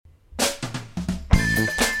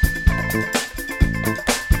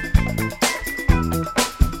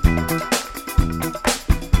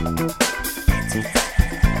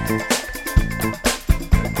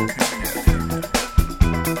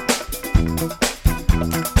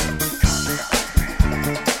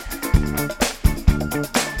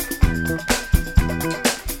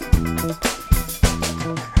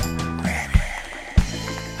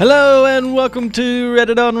Hello and welcome to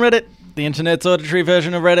Reddit on Reddit, the internet's auditory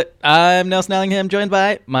version of Reddit. I'm Nelson Allingham, joined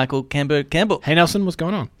by Michael Campbell. Hey Nelson, what's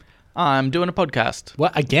going on? I'm doing a podcast.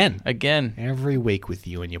 What, again? Again. Every week with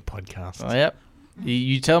you and your podcast. Oh, yep.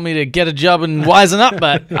 You tell me to get a job and wisen up,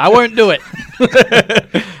 but I won't do it.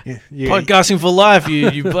 Podcasting for life,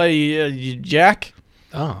 you play, you jack.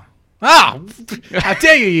 Oh. How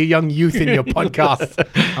dare you, you young youth in your podcast.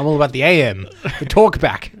 I'm all about the AM, the talk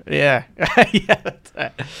back. Yeah. Yeah, that's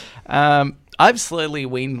right. I've slowly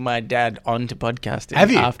weaned my dad onto podcasting. Have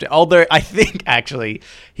you? Although I think actually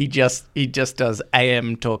he just does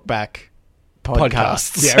AM talkback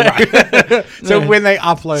podcasts. Yeah, right. So when they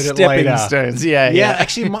upload it Stepping later. stones. Yeah.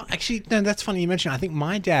 Actually, no, that's funny you mentioned. I think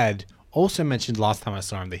my dad also mentioned last time I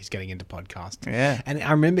saw him that he's getting into podcasting. Yeah. And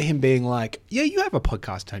I remember him being like, yeah, you have a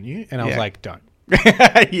podcast, don't you? And I was Yeah. like, don't.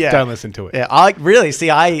 Yeah. Don't listen to it. Yeah, I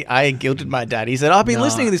guilted my dad. He said, I've been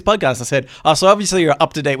listening to this podcast. I said, oh, so obviously you're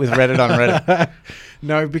up to date with Reddit on Reddit.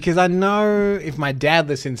 No, because I know if my dad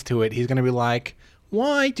listens to it, he's going to be like,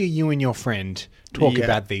 why do you and your friend talk Yeah.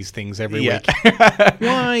 about these things every Yeah. week?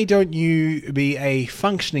 Why don't you be a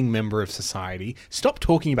functioning member of society? Stop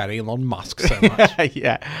talking about Elon Musk so much.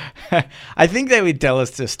 Yeah. I think they would tell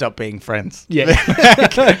us to stop being friends.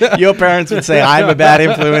 Yeah. Your parents would say, I'm a bad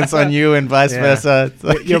influence on you and vice Yeah. versa. It's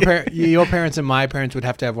like- Your parents and my parents would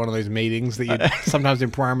have to have one of those meetings that you sometimes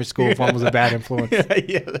in primary school if one was a bad influence.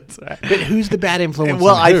 yeah, that's right. But who's the bad influence?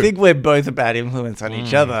 Well, on I who? think we're both a bad influence on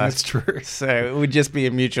each other. That's true. So it would just be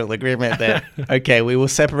a mutual agreement that, okay, we will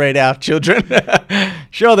separate our children.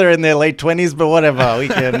 Sure, they're in their late 20s, but whatever. We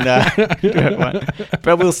can do it one.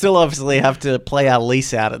 But we'll still obviously have to play our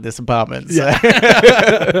lease out at this apartment. So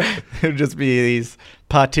it'll just be these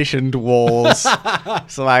partitioned walls.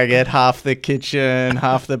 So I get half the kitchen,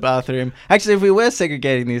 half the bathroom. Actually, if we were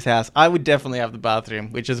segregating this house, I would definitely have the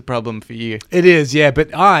bathroom, which is a problem for you. It is, yeah,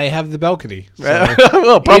 but I have the balcony. So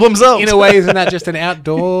Well, problem solved. in a way, isn't that just an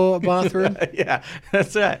outdoor bathroom? Yeah,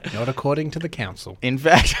 that's right. Not according to the council. In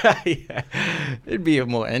fact, yeah, it'd be a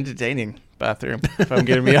more entertaining bathroom, if I'm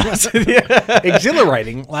going to be honest with you.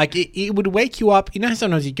 Exhilarating. Like, it would wake you up. You know,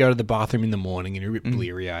 sometimes you go to the bathroom in the morning and you're a bit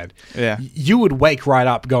bleary-eyed. Yeah. You would wake right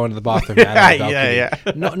up going to the bathroom out of the balcony. Yeah.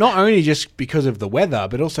 Not only just because of the weather,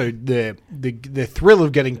 but also the thrill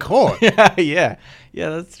of getting caught. Yeah,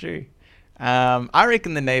 that's true. I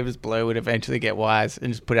reckon the neighbors below would eventually get wise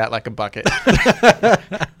and just put out like a bucket.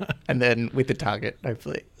 And then with the target,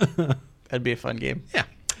 hopefully. That'd be a fun game. Yeah.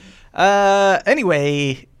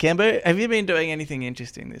 Anyway, Cambo, have you been doing anything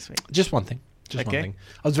interesting this week? Just one thing. Just Okay. one thing.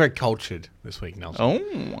 I was very cultured this week, Nelson.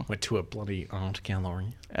 Oh. Went to a bloody art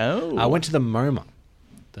gallery. Oh. I went to the MoMA,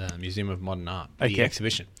 the Museum of Modern Art, the Okay.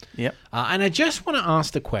 exhibition. Yep. And I just want to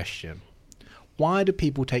ask the question, why do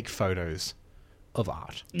people take photos of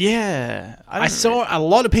art? Yeah. I saw a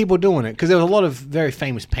lot of people doing it because there was a lot of very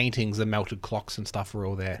famous paintings, the melted clocks and stuff were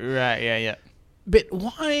all there. Right, yeah. But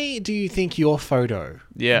why do you think your photo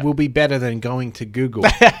Yeah. will be better than going to Google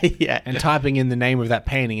Yeah. and typing in the name of that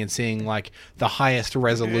painting and seeing like the highest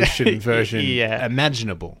resolution version Yeah.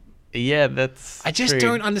 imaginable? Yeah, that's I just true.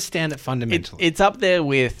 don't understand it fundamentally. It's up there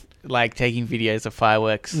with like taking videos of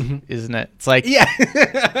fireworks, isn't it? It's like yeah,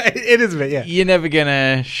 it is a bit, yeah. you're never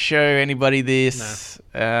gonna show anybody this.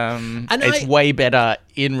 It's way better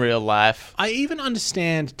in real life. I even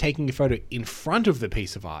understand taking a photo in front of the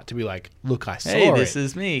piece of art to be like, look, I saw Hey, it. this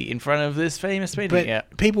is me in front of this famous painting. But Yeah.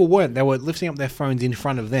 people weren't. They were lifting up their phones in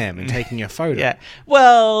front of them and taking a photo. Yeah.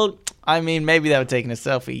 Well, I mean, maybe they were taking a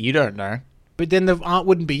selfie. You don't know. But then the art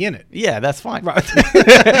wouldn't be in it. Yeah, that's fine. Right.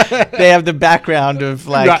 They have the background of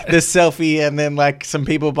like Right. the selfie and then like some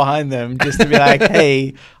people behind them just to be like,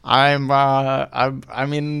 hey, I'm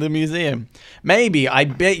in the museum. Maybe, I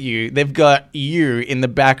bet you they've got you in the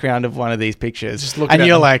background of one of these pictures. Just looking and at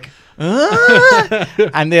you're them.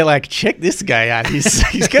 like, and they're like, check this guy out.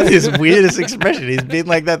 He's got this weirdest expression. He's been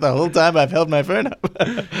like that the whole time I've held my phone up.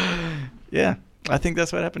 Yeah. I think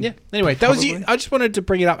that's what happened. Yeah. Anyway, that was you. Probably. I just wanted to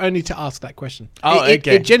bring it up only to ask that question. Oh, It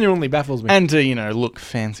okay. genuinely baffles me. And to, look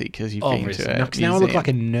fancy because you've been Obviously. to No, a 'cause now I look museum. like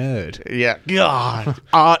a nerd. Yeah. God.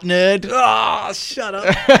 Art nerd. Oh, shut up.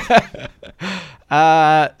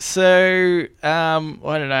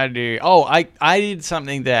 What did I do? Oh, I did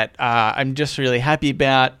something that I'm just really happy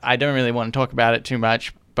about. I don't really want to talk about it too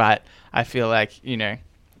much, but I feel like, it'd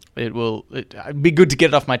be good to get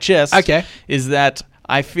it off my chest. Okay. Is that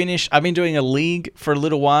I've been doing a league for a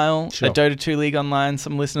little while, Sure. a Dota 2 league online.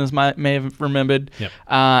 Some listeners may have remembered. Yep.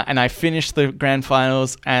 And I finished the grand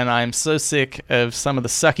finals, and I'm so sick of some of the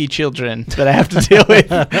sucky children that I have to deal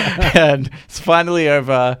with. And it's finally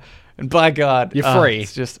over. And by God, You're free.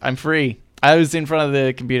 It's just, I'm free. I was in front of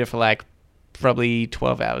the computer for like probably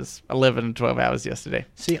 12 hours, 11 or 12 hours yesterday.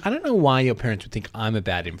 See, I don't know why your parents would think I'm a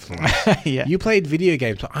bad influence. Yeah. You played video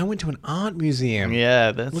games, but I went to an art museum.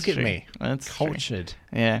 Yeah, that's Look true. at me. That's true. Cultured.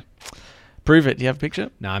 Yeah. Prove it. Do you have a picture?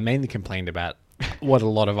 No, I mainly complained about what a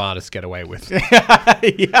lot of artists get away with. Yeah.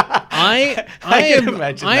 I can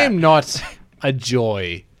imagine that. am not a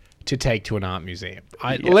joy to take to an art museum.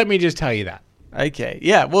 Yeah. Let me just tell you that. Okay.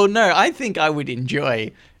 Yeah. Well, no, I think I would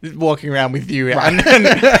enjoy walking around with you, and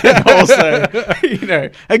also,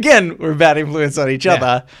 again, we're a bad influence on each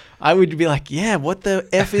other. I would be like, yeah, what the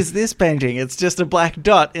F is this painting? It's just a black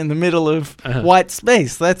dot in the middle of white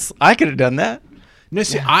space. I could have done that. No,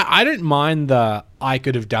 see, I don't mind I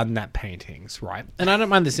could have done that paintings, right? And I don't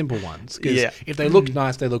mind the simple ones. Because if they look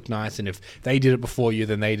nice, they look nice. And if they did it before you,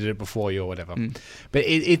 then they did it before you or whatever. But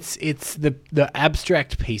it's the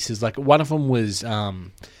abstract pieces. Like one of them was,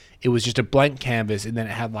 it was just a blank canvas and then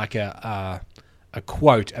it had like a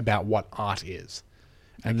quote about what art is.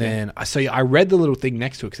 And then, so I read the little thing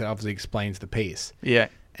next to it because it obviously explains the piece. Yeah.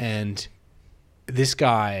 And this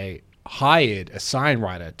guy hired a sign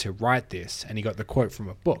writer to write this, and he got the quote from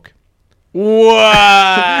a book.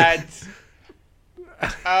 What?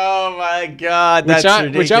 Oh my God, that's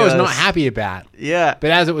ridiculous. Which I was not happy about. Yeah.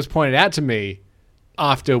 But as it was pointed out to me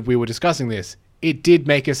after we were discussing this, it did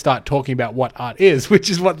make us start talking about what art is, which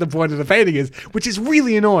is what the point of the painting is, which is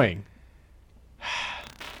really annoying.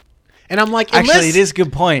 And I'm like, actually, it is a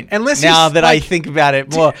good point. Unless now that I think about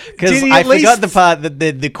it more, because I forgot the part that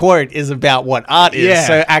the quote is about what art is. Yeah.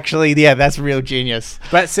 So actually, yeah, that's real genius.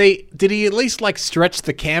 But see, did he at least like stretch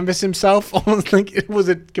the canvas himself, or was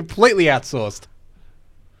it completely outsourced?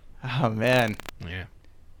 Oh man. Yeah.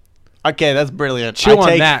 Okay, that's brilliant. Chew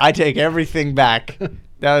on that. I take everything back.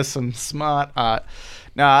 That was some smart art.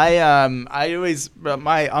 No, I always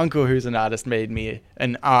my uncle, who's an artist, made me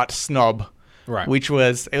an art snob. Right. It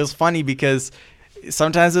was funny because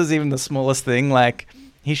sometimes it was even the smallest thing. Like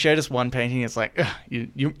he showed us one painting. It's like,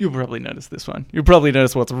 you'll probably notice this one. You'll probably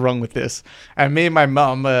notice what's wrong with this. And me and my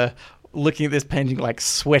mum looking at this painting, like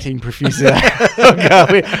sweating profusely. Oh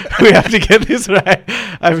God, we have to get this right.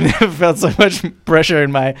 I've never felt so much pressure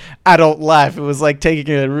in my adult life. It was like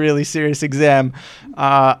taking a really serious exam.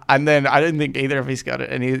 And then I don't think either of us got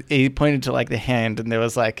it. And he pointed to like the hand, and there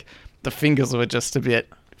was like the fingers were just a bit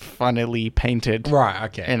funnily painted. Right,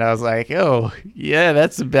 okay. And I was like, oh, yeah,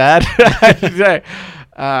 that's bad.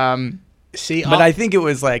 See, but I think it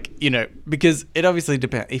was like, because it obviously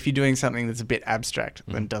depends. If you're doing something that's a bit abstract,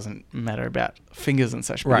 then it doesn't matter about fingers and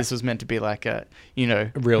such. But this was meant to be like a,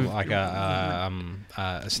 real, like a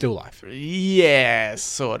still life. Yeah,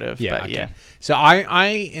 sort of. Yeah, but okay. yeah. So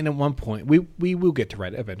and at one point, we will get to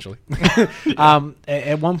Reddit eventually.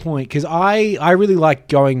 At one point, because I really like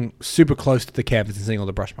going super close to the canvas and seeing all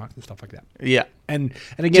the brush marks and stuff like that. Yeah. And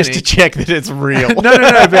again, just to check that it's real. No.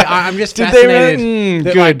 But I'm just Did fascinated.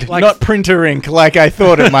 they good? Like, not printer ink like I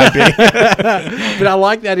thought it might be. But I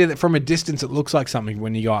like the idea that from a distance it looks like something.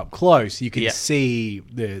 When you go up close, you can see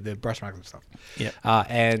the brush marks and stuff. Yeah.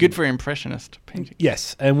 And good for impressionist painting.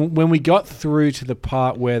 Yes, and when we got through to the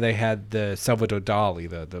part where they had the Salvador Dali,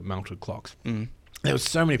 the melted clocks, there was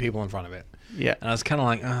so many people in front of it. Yeah. And I was kind of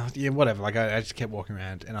like, oh, yeah, whatever. Like I just kept walking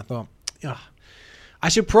around, and I thought, I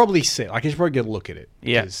should probably see it. Like I should probably get a look at it.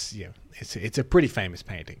 Yeah. Because, it's a pretty famous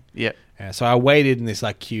painting. Yeah. So I waited in this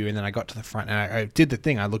like queue, and then I got to the front, and I did the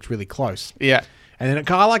thing. I looked really close. Yeah. And then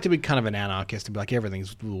I like to be kind of an anarchist and be like,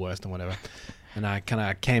 everything's the worst and whatever. And I kind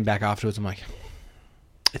of came back afterwards. I'm like,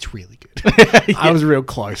 it's really good. I was real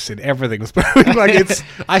close, and everything was perfect. Like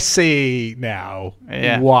I see now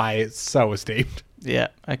why it's so esteemed. Yeah.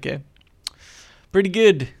 Okay. Pretty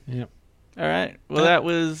good. Yeah. All right. Well, that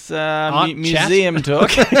was Art museum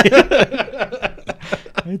talk.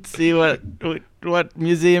 Let's see what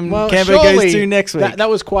museum Cambo goes to next week. That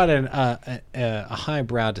was quite a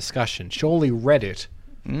highbrow discussion. Surely Reddit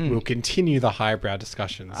will continue the highbrow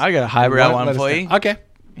discussions. I got a highbrow one for you. Okay.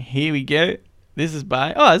 Here we go. This is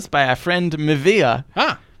by our friend Mavia.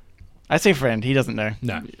 Ah. I say friend. He doesn't know.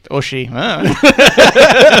 No. Or she. Oh.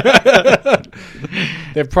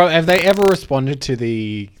 Have they ever responded to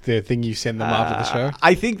the thing you sent them after the show?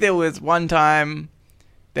 I think there was one time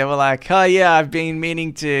they were like, oh yeah, I've been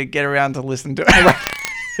meaning to get around to listen to it.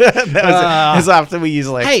 That was after we used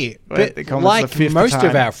but like most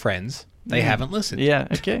of our friends, they haven't listened. Yeah,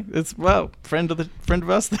 okay. It's friend of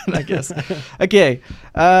us then, I guess. Okay.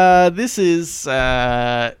 This is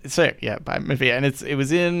by Mavia, and it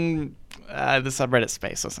was in the subreddit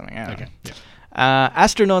space or something. I don't know. Yeah.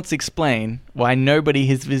 Astronauts explain why nobody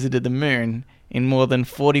has visited the moon in more than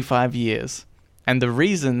 45 years, and the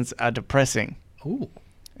reasons are depressing. Ooh.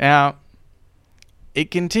 Now,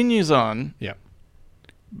 it continues on, Yeah.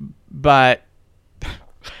 but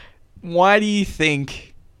why do you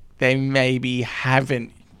think they maybe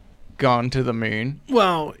haven't gone to the moon?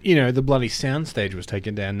 Well, the bloody soundstage was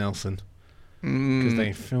taken down, Nelson. Because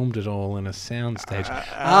they filmed it all in a soundstage.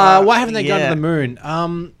 Why haven't they gone to the moon?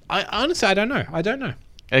 I honestly, I don't know.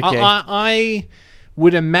 Okay. I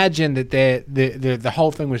would imagine that the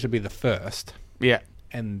whole thing was to be the first, Yeah.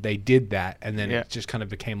 and they did that, and then it just kind of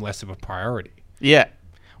became less of a priority. Yeah.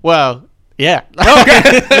 Well, yeah.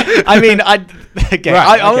 Okay. I mean, I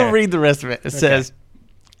will read the rest of it. It says,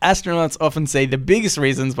 astronauts often say the biggest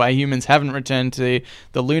reasons why humans haven't returned to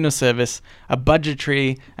the lunar surface are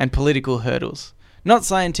budgetary and political hurdles, not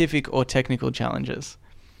scientific or technical challenges.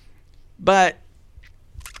 But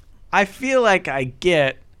I feel like I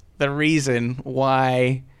get the reason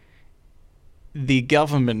why the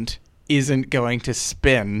government isn't going to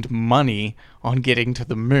spend money on getting to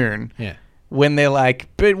the moon. Yeah. When they're like,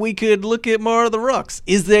 but we could look at more of the rocks.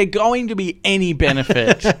 Is there going to be any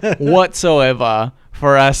benefit whatsoever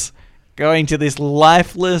for us going to this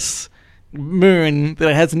lifeless moon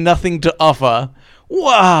that has nothing to offer?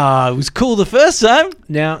 Wow, it was cool the first time.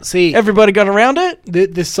 Now, see, Everybody got around it.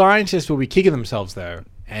 the scientists will be kicking themselves, though.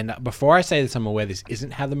 And before I say this, I'm aware this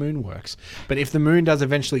isn't how the moon works. But if the moon does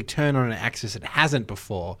eventually turn on an axis it hasn't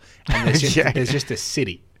before, and there's just a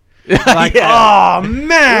city. Like, oh,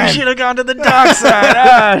 man. We should have gone to the dark side.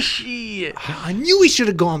 Ah, shit. I knew we should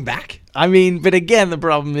have gone back. I mean, but again, the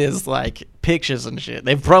problem is, like, pictures and shit.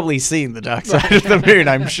 They've probably seen the dark side of the moon,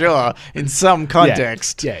 I'm sure, in some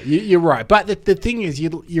context. Yeah, you're right. But the thing is,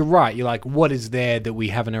 you're right. You're like, what is there that we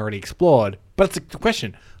haven't already explored? But it's the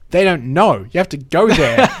question. They don't know. You have to go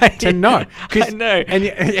there to know. I know. And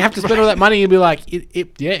you have to spend all that money and be like,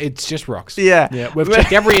 it's just rocks. Yeah. We've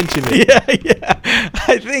checked every inch of it. Yeah.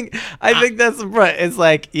 I think that's the point. It's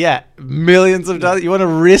like, millions of dollars. You want to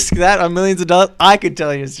risk that on millions of dollars? I could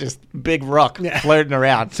tell you it's just big rock floating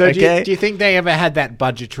around. So okay? do you think they ever had that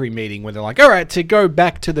budgetary meeting where they're like, all right, to go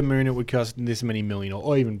back to the moon, it would cost this many million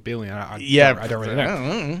or even billion? I don't really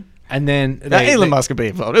know. And then Elon Musk would be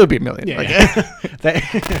involved. It would be a million.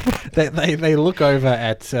 They look over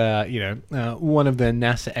at one of the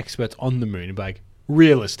NASA experts on the moon and be like,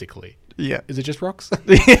 realistically, is it just rocks? Are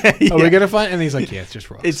we gonna find? And he's like, it's just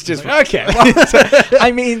rocks. It's just rocks. Okay.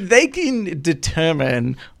 I mean, they can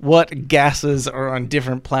determine what gases are on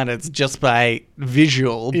different planets just by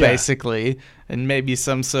visual, basically, and maybe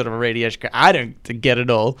some sort of radiation. I don't get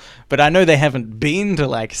it all, but I know they haven't been to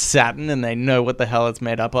like Saturn and they know what the hell it's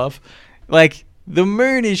made up of. Like the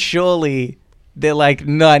moon is surely they're like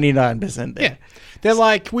 99% there. Yeah. They're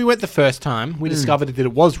like, we went the first time. We discovered that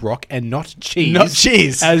it was rock and not cheese. Not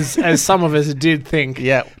cheese. As some of us did think.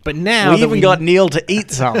 Yeah. But now we even got Neil to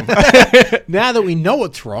eat some. Now that we know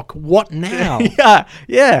it's rock, what now?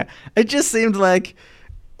 Yeah. It just seemed like,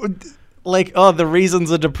 the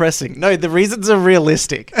reasons are depressing. No, the reasons are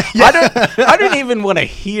realistic. I don't even want to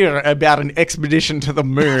hear about an expedition to the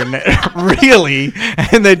moon, really.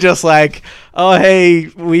 And they're just like, oh, hey,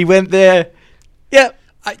 we went there. Yeah.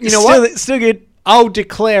 You know what? Still good. I'll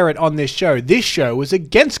declare it on this show. This show was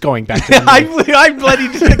against going back to the moon. I bloody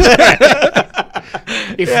declare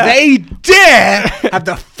it. If they dare have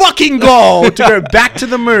the fucking goal to go back to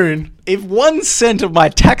the moon. If 1 cent of my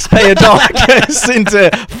taxpayer dollar goes into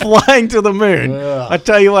flying to the moon, I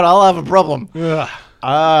tell you what, I'll have a problem.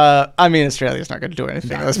 I mean, Australia's not going to do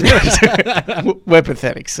anything. Let's be honest. We're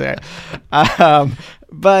pathetic, so.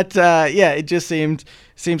 It just seemed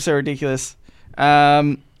so ridiculous.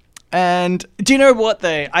 And do you know what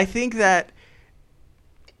though? I think that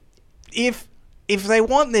if they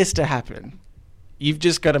want this to happen, you've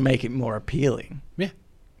just got to make it more appealing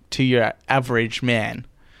to your average man,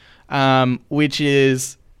 which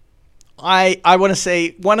is, I want to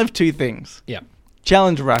say one of two things. Yeah.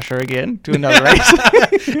 Challenge Russia again to another race.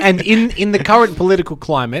 And in the current political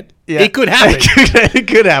climate, it could happen. It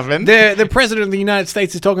could happen. The president of the United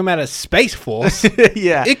States is talking about a space force.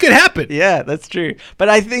 Yeah. It could happen. Yeah, that's true. But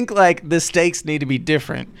I think like the stakes need to be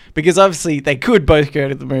different because obviously they could both go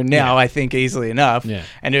to the moon now, I think easily enough. Yeah.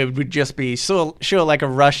 And it would just be sure like a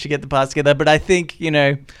rush to get the parts together. But I think,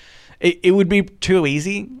 it would be too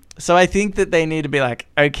easy. So I think that they need to be like,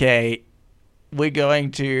 okay,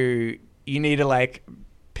 you need to like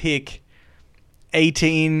pick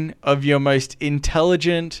 18 of your most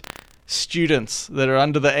intelligent students that are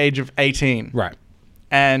under the age of 18. Right.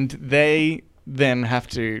 And they then have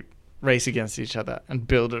to race against each other and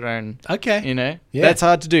build their own. Okay. Yeah. That's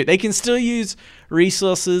hard to do. They can still use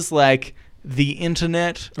resources like the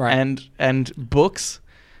internet and books,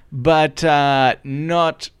 but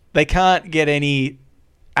they can't get any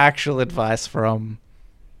actual advice from,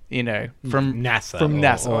 from NASA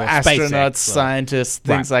or astronauts, SpaceX, scientists,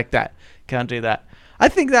 things like that. Can't do that. I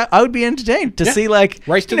think that I would be entertained to see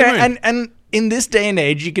race to the moon. and in this day and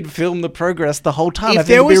age, you could film the progress the whole time. If I think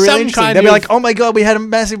there it'd be was really some interesting. kind They'd be of- like, "Oh my god, we had a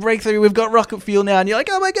massive breakthrough. We've got rocket fuel now," and you're like,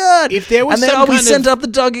 "Oh my god!" If there was and then some we kind sent of- up the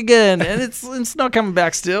dog again, and it's not coming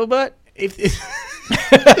back still, but.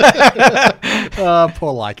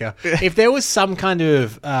 Poor Leica. If there was some kind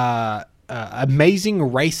of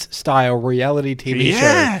amazing race style reality TV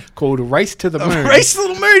show called Race to the Moon, Race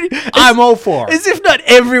to the Moon. I'm all for it. As if not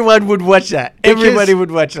everyone would watch that. Everybody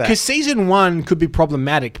would watch that. Because season 1 could be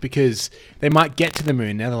problematic because they might get to the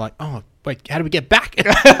moon. Now they're like, oh, wait, how do we get back?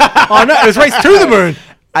 Oh no, it was Race to the Moon.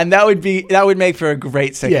 And that would make for a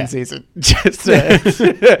great second season. Just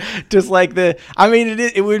like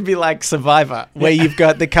it would be like Survivor, where you've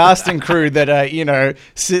got the cast and crew that are,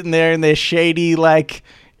 sitting there in their shady, like,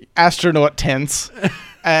 astronaut tents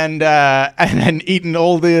and eating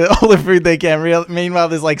all the food they can. Meanwhile,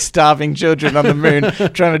 there's like starving children on the moon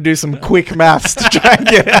trying to do some quick maths to try and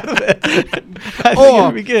get out of it. I think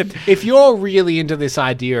it'd be good. If you're really into this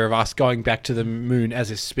idea of us going back to the moon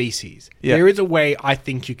as a species, there is a way I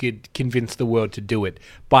think you could convince the world to do it.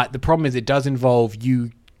 But the problem is it does involve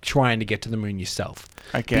you trying to get to the moon yourself.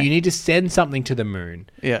 Okay. But you need to send something to the moon.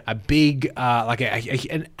 Yeah. A big,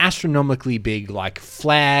 an astronomically big, like,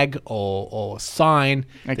 flag or sign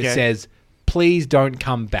that says, "Please don't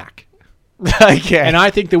come back." Okay. And I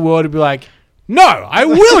think the world would be like, "No, I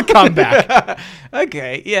will come back."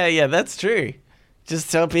 Okay. Yeah, that's true.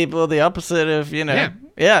 Just tell people the opposite of,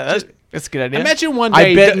 that's a good idea. Imagine one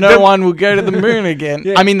day... I bet no one will go to the moon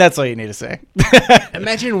again. I mean, that's all you need to say.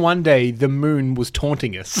 Imagine one day the moon was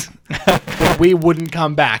taunting us, but we wouldn't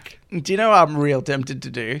come back. Do you know what I'm real tempted to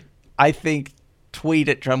do? I think tweet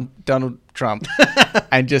at Donald Trump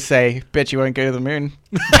and just say, "Bet you won't go to the moon."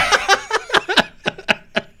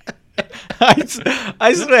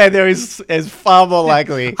 I swear there is far more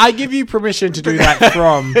likely. I give you permission to do that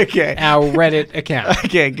from our Reddit account.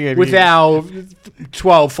 Okay, good. With our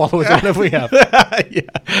 12 followers on it we have.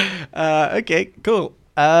 Okay, cool.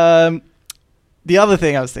 The other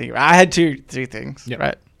thing I was thinking, I had two things,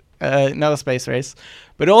 right? Another space race,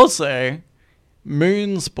 but also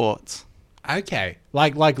moon sports. Okay,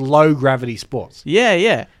 like low gravity sports.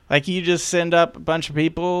 Yeah. Like you just send up a bunch of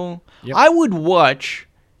people. Yep. I would watch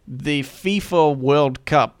the FIFA World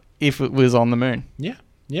Cup if it was on the moon. Yeah.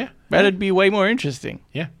 That'd be way more interesting.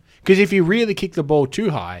 Yeah. Because if you really kick the ball too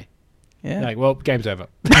high, game's over.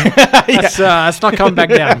 It's not coming back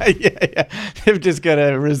down. Yeah. They've just got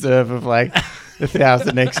a reserve of like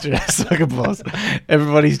 1,000 extra soccer balls.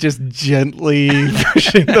 Everybody's just gently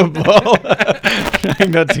pushing the ball,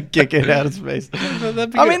 trying not to kick it out of space.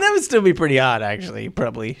 I mean, that would still be pretty hard, actually,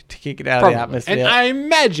 probably, to kick it out of the atmosphere. And I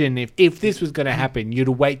imagine if this was going to happen, you'd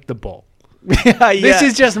weight the ball. Yeah. This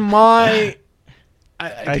is just my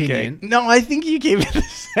opinion. Okay. No, I think you keep it the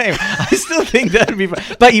same. I still think that'd be fun.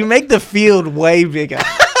 But you make the field way bigger.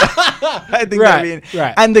 I think that'd be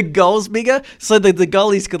right. And the goal's bigger, so that the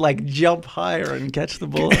goalies could like jump higher and catch the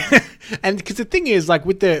ball. And because the thing is, like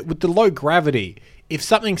with the low gravity, if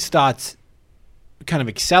something starts kind of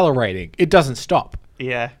accelerating, it doesn't stop.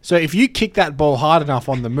 Yeah. So if you kick that ball hard enough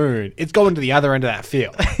on the moon, it's going to the other end of that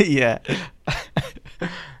field. Yeah.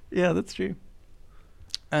 Yeah, that's true.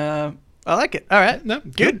 I like it. All right. No,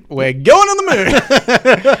 good. We're going on the moon.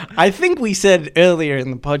 I think we said earlier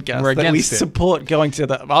in the podcast that we support going to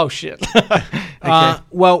the... Oh, shit. Okay.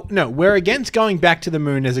 Well, no, we're against going back to the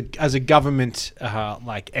moon as a government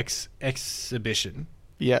exhibition.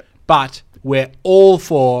 Yeah. But we're all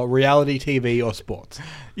for reality TV or sports.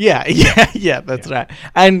 Yeah, that's right.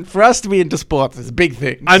 And for us to be into sports is a big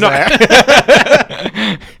thing. I know.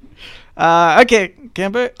 Okay,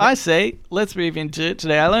 Cambo, I say let's move into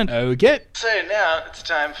Today I Learned. Okay. So now it's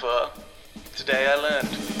time for Today I Learned.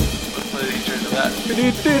 Let's play the intro to that.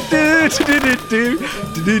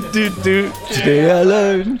 Today I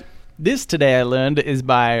Learned. This Today I Learned is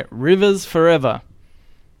by Rivers Forever.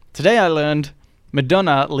 Today I learned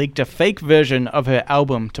Madonna leaked a fake version of her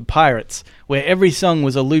album to pirates, where every song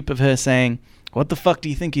was a loop of her saying, "What the fuck do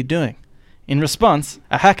you think you're doing?" In response,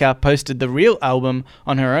 a hacker posted the real album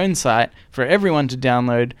on her own site for everyone to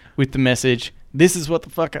download with the message, "This is what the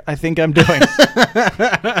fuck I think I'm doing."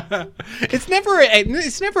 It's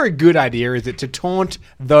never a good idea, is it, to taunt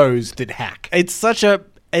those that hack? It's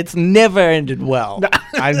never ended well. No.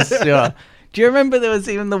 I'm sure. Do you remember there was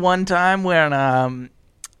even the one time when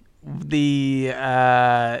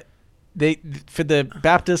for the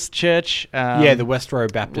Baptist church, the West Row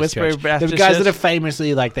Baptist Church. Baptist the guys Church. that are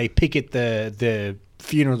famously like they picket the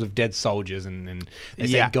funerals of dead soldiers, and they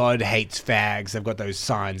say God hates fags. They've got those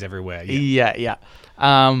signs everywhere. Yeah.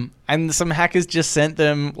 And some hackers just sent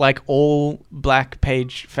them like all black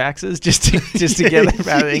page faxes just to get them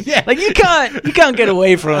out. Yeah. Like you can't get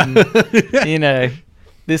away from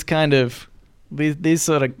this kind of these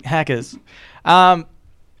sort of hackers.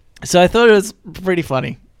 So I thought it was pretty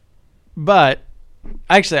funny, but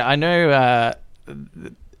actually I know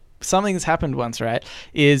something that's happened once, right?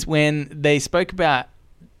 Is when they spoke about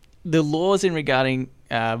the laws in regarding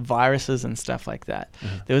viruses and stuff like that.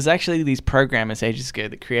 Mm-hmm. There was actually these programmers ages ago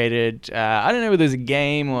that created, I don't know whether it was a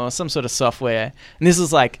game or some sort of software. And this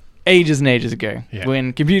was like ages and ages ago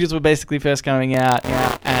when computers were basically first coming out.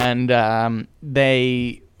 And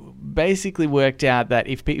they basically worked out that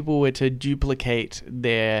if people were to duplicate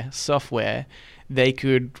their software, they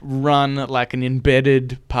could run like an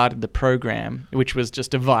embedded part of the program, which was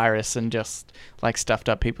just a virus and just like stuffed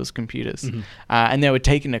up people's computers. Mm-hmm. And they were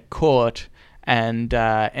taken to court and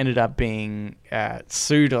ended up being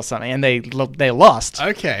sued or something, and they lost.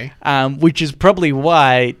 Okay. Which is probably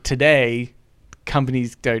why today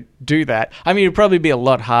companies don't do that. I mean, it'd probably be a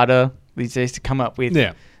lot harder these days to come up with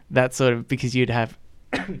that sort of, because you'd have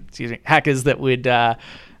hackers that would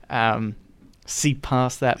see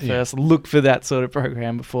past that first, look for that sort of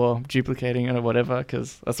program before duplicating it or whatever,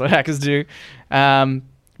 because that's what hackers do. But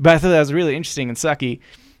I thought that was really interesting and sucky.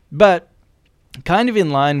 But kind of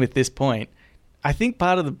in line with this point, I think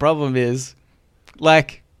part of the problem is,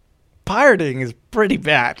 like, pirating is pretty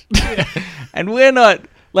bad. And we're not,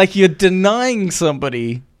 like, you're denying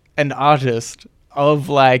somebody, an artist, of,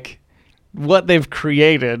 like, what they've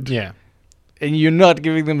created. Yeah. And you're not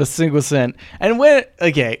giving them a single cent. And we're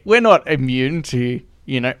not immune to,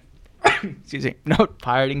 not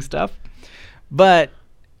pirating stuff. But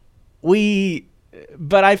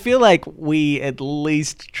I feel like we at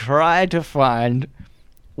least try to find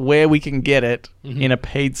where we can get it in a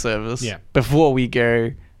paid service before we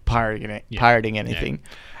go pirating anything.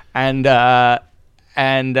 And not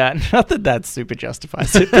that that's super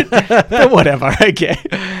justifies it, but whatever, okay.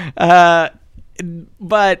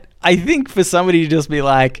 But I think for somebody to just be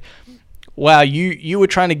like, wow, you were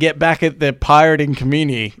trying to get back at the pirating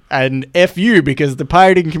community, and F you, because the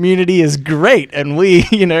pirating community is great, and we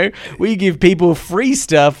give people free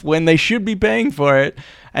stuff when they should be paying for it,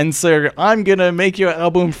 and so I'm going to make your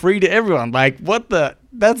album free to everyone. Like, what the...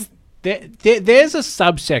 That's... There's a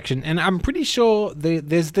subsection, and I'm pretty sure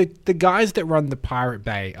there's the guys that run the Pirate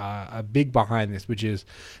Bay are big behind this, which is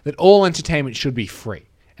that all entertainment should be free.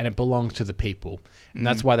 And it belongs to the people. And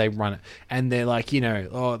that's why they run it. And they're like,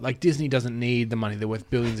 like Disney doesn't need the money. They're worth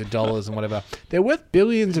billions of dollars and whatever. They're worth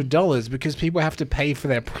billions of dollars because people have to pay for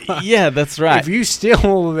their product. Yeah, that's right. If you steal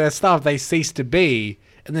all of their stuff, they cease to be.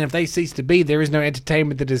 And then if they cease to be, there is no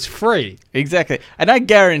entertainment that is free. Exactly. And I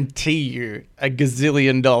guarantee you $1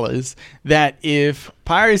 gazillion that if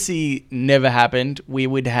piracy never happened, we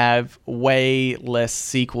would have way less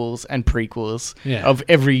sequels and prequels of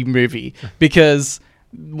every movie. Because...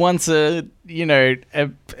 once a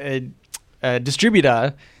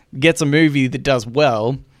distributor gets a movie that does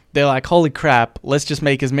well, they're like, holy crap, let's just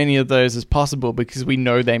make as many of those as possible because we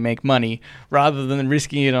know they make money, rather than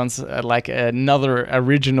risking it on like another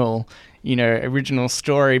original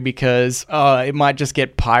story because it might just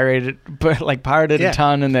get pirated a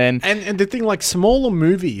ton, and then and the thing, like, smaller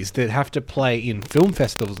movies that have to play in film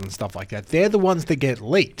festivals and stuff like that, they're the ones that get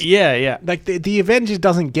leaked. Yeah. Like the Avengers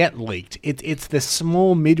doesn't get leaked. It's the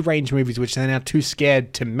small mid-range movies which they're now too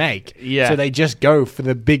scared to make. Yeah. So they just go for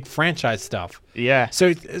the big franchise stuff. Yeah. So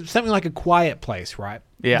it's something like A Quiet Place, right?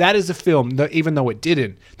 Yeah. That is a film that, even though it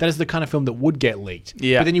didn't, that is the kind of film that would get leaked.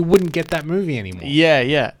 Yeah. But then you wouldn't get that movie anymore.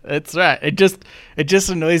 Yeah. That's right. It just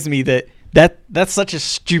annoys me that's such a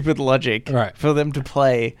stupid logic for them to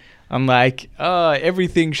play. I'm like,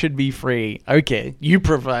 everything should be free. Okay, you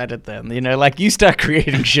provide it then. Like, you start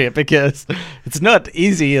creating shit, because it's not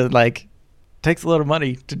easy. Like, takes a lot of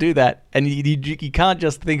money to do that, and you can't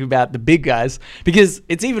just think about the big guys, because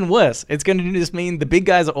it's even worse. It's going to just mean the big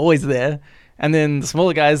guys are always there, and then the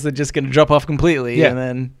smaller guys are just going to drop off completely. And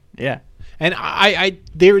then and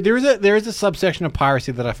there is a subsection of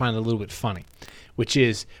piracy that I find a little bit funny, which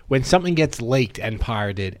is when something gets leaked and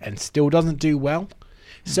pirated and still doesn't do well.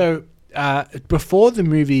 So before the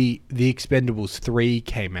movie The Expendables 3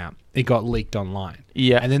 came out, it got leaked online.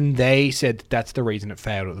 Yeah. And then they said that's the reason it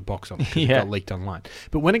failed at the box office. It got leaked online.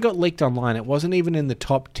 But when it got leaked online, it wasn't even in the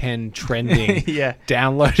top 10 trending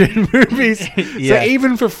downloaded movies. So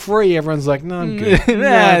even for free, everyone's like, no, I'm good.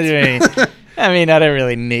 I mean, I don't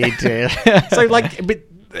really need to. So, like, but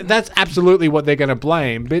that's absolutely what they're going to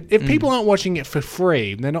blame. But if people aren't watching it for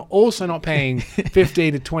free, they're also not paying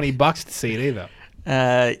 $15 to $20 to see it either.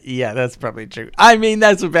 Yeah, that's probably true. I mean,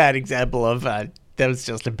 that's a bad example of that was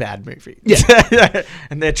just a bad movie. Yeah.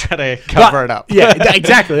 And they're trying to cover it up. Yeah,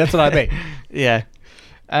 exactly. That's what I mean. Yeah.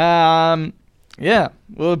 Yeah.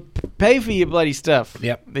 Well, pay for your bloody stuff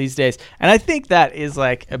these days. And I think that is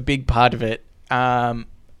like a big part of it.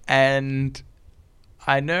 And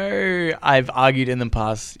I know I've argued in the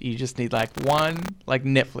past, you just need like one, like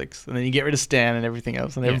Netflix, and then you get rid of Stan and everything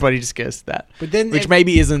else, and everybody just goes to that. But then, which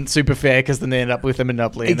maybe isn't super fair because then they end up with a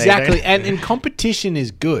monopoly. Exactly, and competition is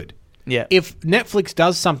good. Yeah. If Netflix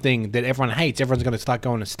does something that everyone hates, everyone's going to start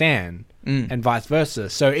going to Stan, and vice versa.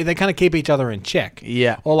 So they kind of keep each other in check.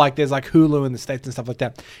 Yeah. Or like there's like Hulu in the States and stuff like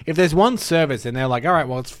that. If there's one service and they're like, all right,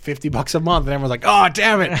 well, it's $50 a month, and everyone's like, oh,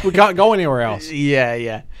 damn it, we can't go anywhere else.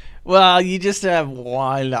 Yeah. Well, you just have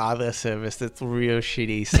one other service that's real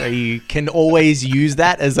shitty, so you can always use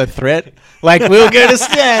that as a threat. Like, we'll go to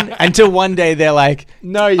Stan until one day they're like,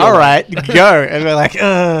 no, you're all right, go. And we're like,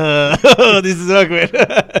 oh, this is awkward.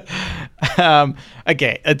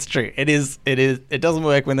 Okay, it's true. It doesn't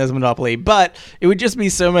work when there's a monopoly, but it would just be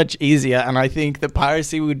so much easier, and I think the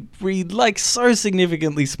piracy would be like so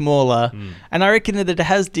significantly smaller, and I reckon that it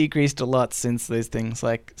has decreased a lot since those things,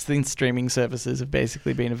 like since streaming services have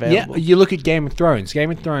basically been available. Yeah, you look at Game of Thrones.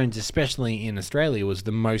 Game of Thrones, especially in Australia, was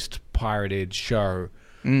the most pirated show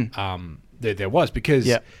that there was, because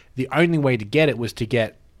the only way to get it was to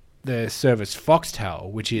get the service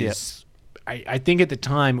Foxtel, which is, I think at the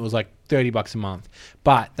time it was like $30 a month,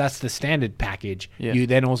 but that's the standard package. You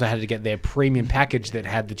then also had to get their premium package that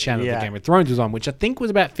had the channel that Game of Thrones was on, which I think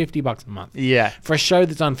was about $50 a month. Yeah, for a show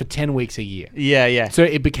that's on for 10 weeks a year. Yeah. So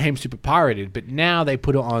it became super pirated, but now they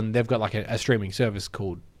put it on. They've got like a streaming service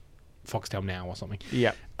called Foxtel Now or something.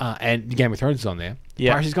 Yeah. And Game of Thrones is on there.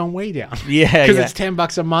 Yeah. Piracy's gone way down. Yeah. Because it's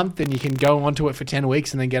 $10 a month, and you can go onto it for 10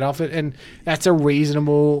 weeks and then get off it, and that's a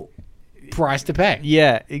reasonable price to pay.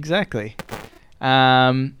 Yeah, exactly.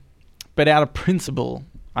 But out of principle,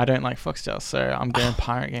 I don't like Foxtel, so I'm going to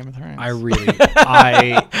pirate Game of Thrones.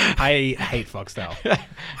 I hate Foxtel.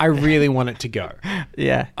 I really want it to go.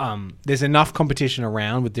 Yeah. There's enough competition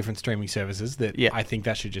around with different streaming services that I think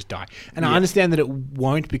that should just die. And I understand that it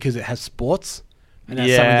won't, because it has sports, and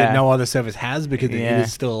that's something that no other service has, because it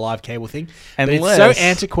is still a live cable thing. But it's so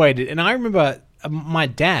antiquated. And I remember my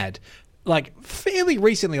dad, like fairly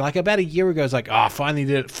recently, like about a year ago, was like, finally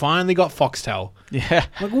did it. Finally got Foxtel. Yeah.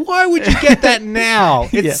 Like, why would you get that now?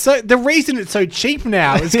 It's so, the reason it's so cheap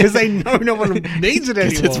now is because they know no one needs it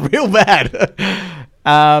anymore. It's real bad.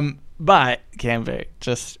 But Cambo,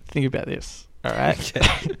 just think about this. All right.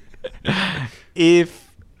 Okay. If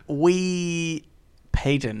we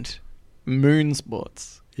patent Moon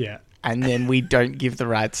Sports, and then we don't give the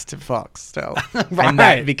rights to Foxtel, and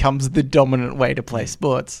that becomes the dominant way to play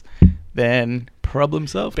sports, then problem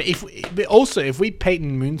solved. But if we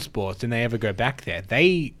patent Moon Sports and they ever go back there,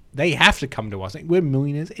 they have to come to us. We're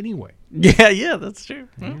millionaires anyway. Yeah, that's true.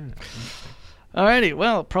 Yeah. Alrighty,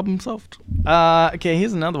 well, problem solved. Okay,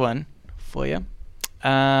 here's another one for you.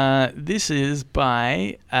 This is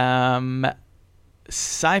by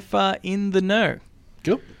Cypher in the Know.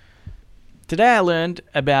 Cool. Today I learned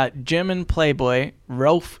about German playboy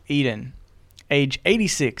Rolf Eden, age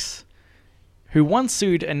 86, who once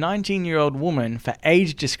sued a 19-year-old woman for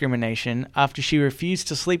age discrimination after she refused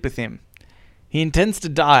to sleep with him. He intends to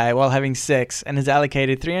die while having sex and has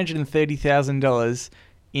allocated $330,000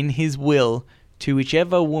 in his will to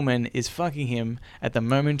whichever woman is fucking him at the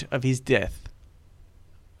moment of his death.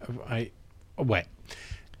 Wait.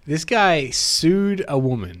 This guy sued a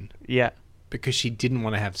woman. Yeah. Because she didn't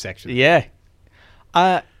want to have sex with him. Yeah.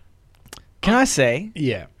 Can I say?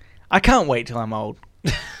 Yeah. I can't wait till I'm old.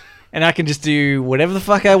 And I can just do whatever the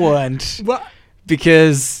fuck I want. What?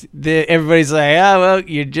 Because everybody's like, well,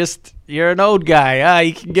 you're an old guy.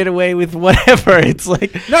 You can get away with whatever. It's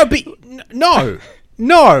like...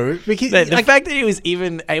 No, because the fact that he was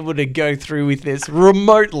even able to go through with this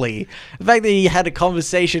remotely, the fact that he had a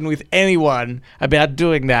conversation with anyone about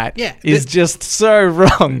doing that is just so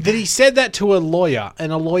wrong. That he said that to a lawyer,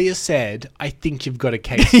 and a lawyer said, I think you've got a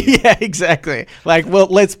case here. Yeah, exactly. Like, well,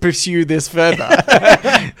 let's pursue this further.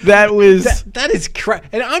 That is crap.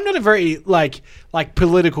 And I'm not a very, like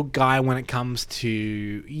political guy when it comes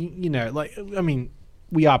to,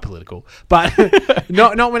 we are political, but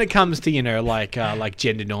not when it comes to, like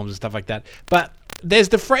gender norms and stuff like that. But there's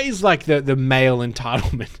the phrase like the male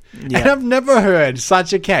entitlement. Yeah. And I've never heard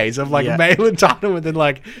such a case of male entitlement than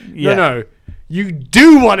no, you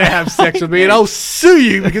do want to have sex with me and I'll sue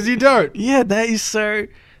you because you don't. Yeah, that's so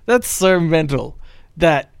mental.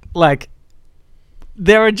 that, like,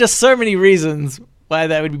 there are just so many reasons why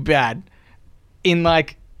that would be bad. In,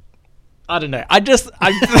 like, I don't know. I'm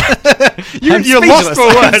You're lost for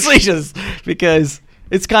I'm words. speechless because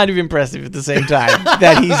it's kind of impressive at the same time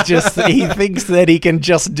that he thinks that he can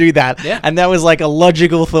just do that. Yeah. And that was like a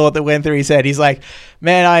logical thought that went through his head. He's like,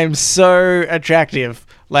 man, I am so attractive.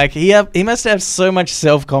 Like he must have so much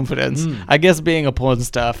self-confidence. I guess being a porn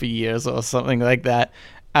star for years or something like that,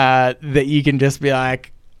 that you can just be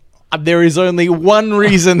like, there is only one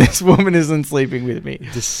reason this woman isn't sleeping with me.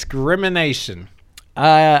 Discrimination.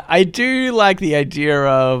 I do like the idea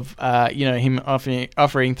of, him offering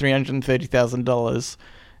 $330,000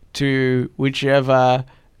 to whichever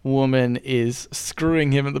woman is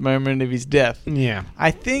screwing him at the moment of his death. Yeah.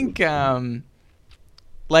 I think,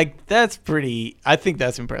 that's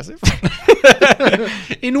impressive.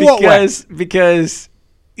 In what way? Because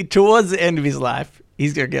towards the end of his life,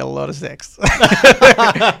 he's going to get a lot of sex.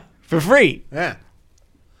 For free. Yeah.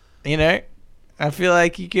 You know? I feel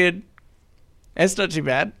like you could... It's not too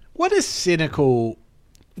bad. What a cynical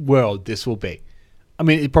world this will be. I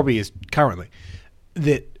mean, it probably is currently.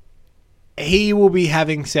 That he will be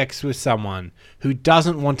having sex with someone who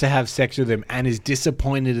doesn't want to have sex with him and is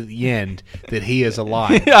disappointed at the end that he is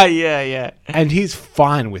alive. Yeah. And he's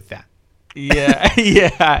fine with that. Yeah,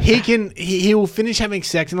 yeah. He will finish having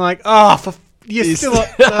sex and like, oh, you're still,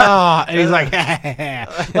 and he's like,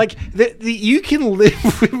 like you can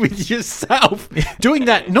live with yourself doing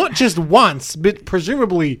that not just once, but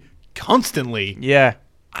presumably constantly. Yeah.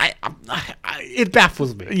 It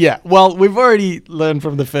baffles me. Yeah. Well, we've already learned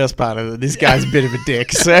from the first part of it. This guy's a bit of a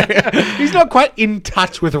dick, so he's not quite in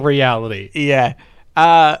touch with reality. Yeah.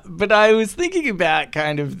 But I was thinking about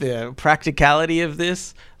kind of the practicality of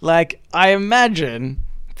this. Like, I imagine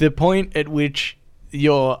the point at which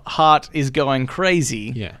your heart is going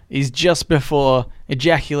crazy is just before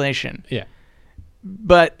ejaculation. Yeah.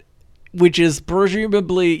 But which is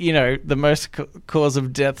presumably, the most cause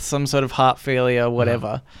of death, some sort of heart failure,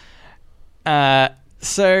 whatever.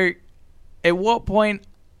 So at what point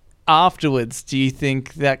afterwards do you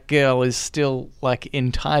think that girl is still like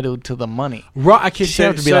entitled to the money? Right. Okay. She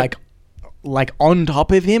have to be like on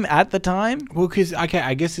top of him at the time? Well, because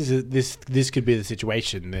I guess this could be the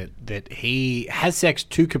situation that he has sex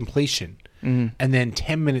to completion, and then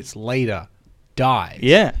 10 minutes later dies.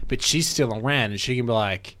 Yeah, but she's still around, and she can be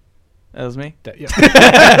like, "That was me." Did it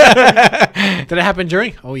happen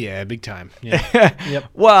during? Oh yeah, big time. Yeah. Yep.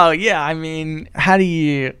 Well, yeah. I mean, how do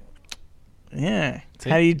you? Yeah.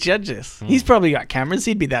 How do you judge this? He's probably got cameras.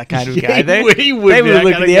 He'd be that kind of guy. They would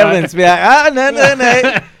look at the evidence and be like,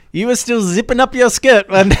 no. You were still zipping up your skirt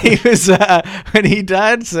when he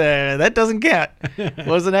died, so that doesn't count.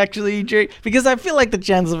 Wasn't actually during, because I feel like the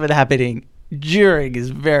chance of it happening during is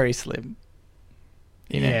very slim.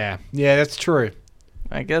 Yeah, that's true.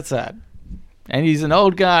 Like that's sad. And he's an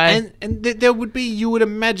old guy, and there would be, you would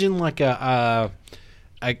imagine, like a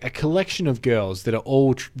collection of girls that are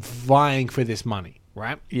all vying for this money,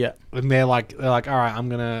 right? Yeah, and they're like, all right, I'm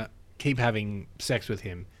gonna keep having sex with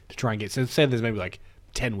him to try and get. So say there's maybe like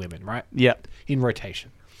 10 women, right? Yeah. In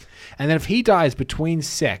rotation. And then if he dies between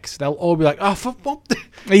sex, they'll all be like, oh,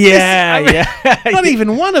 not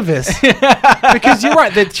even one of us. Because you're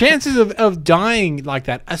right, the chances of dying like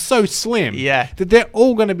that are so slim that they're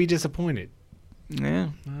all going to be disappointed. Yeah.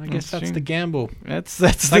 I guess that's true. The gamble. That's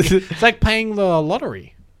like, it's like paying the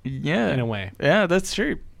lottery. Yeah. In a way. Yeah, that's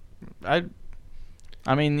true. I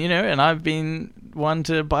mean, and I've been one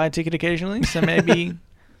to buy a ticket occasionally, so maybe...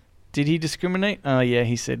 Did he discriminate? Oh, yeah,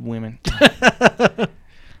 he said women.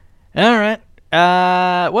 All right.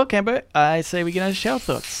 Well, Cambo, I say we get on shower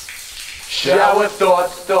thoughts. Shower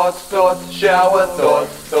thoughts, shower thoughts, shower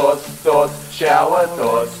thoughts.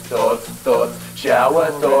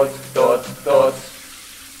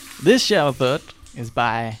 This shower thought is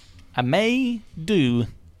by Amay Do.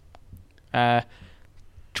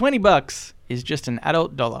 $20 is just an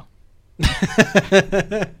adult dollar.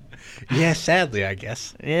 Yeah, sadly, I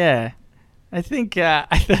guess. Yeah. I think I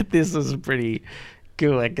thought this was a pretty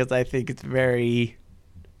good one because I think it's very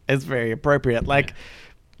appropriate. Like,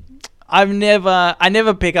 I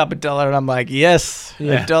never pick up $1 and I'm like, yes,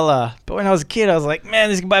 $1. But when I was a kid, I was like, man,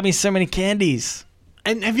 this can buy me so many candies.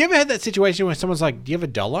 And have you ever had that situation where someone's like, do you have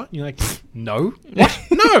 $1? And you're like, no. What?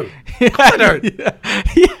 No. I don't.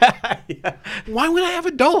 Yeah. Why would I have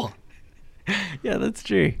 $1? Yeah, that's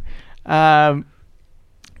true.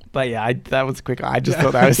 But yeah, that was quick. I just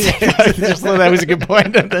thought that was a good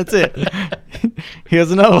point. That's it.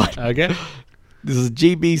 Here's another one. Okay. This is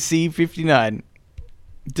GBC 59.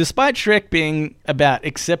 Despite Shrek being about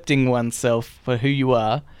accepting oneself for who you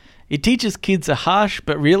are, It teaches kids a harsh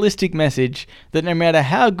but realistic message that no matter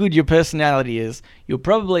how good your personality is, you'll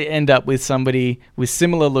probably end up with somebody with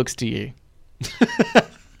similar looks to you.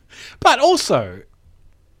 But also,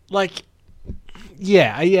 like, no.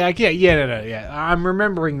 I'm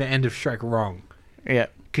remembering the end of Shrek wrong. Yeah.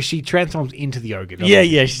 Because she transforms into the ogre.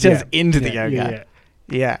 Yeah, she turns into the ogre.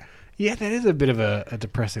 Yeah. Yeah, that is a bit of a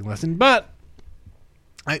depressing lesson. But,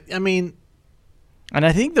 I mean... And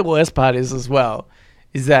I think the worst part is as well,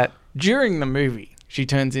 is that during the movie, she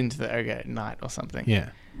turns into the ogre at night or something.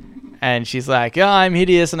 Yeah. And she's like, oh, I'm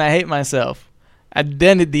hideous and I hate myself. And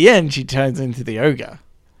then at the end, she turns into the ogre.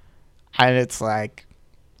 And it's like,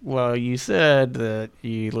 well, you said that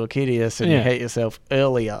you look hideous and you hate yourself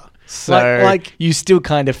earlier. So like you still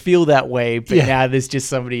kind of feel that way, but now there's just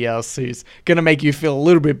somebody else who's going to make you feel a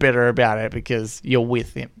little bit better about it because you're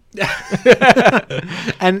with him.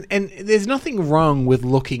 and there's nothing wrong with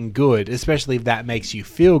looking good, especially if that makes you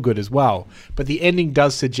feel good as well. But the ending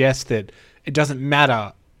does suggest that it doesn't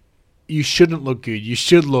matter. You shouldn't look good. You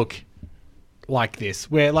should look like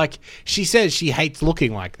this. Where, like, she says she hates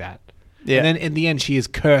looking like that. Yeah. And then in the end, she is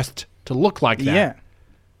cursed to look like that. Yeah.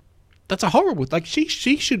 That's a horrible... Like, she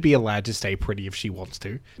should be allowed to stay pretty if she wants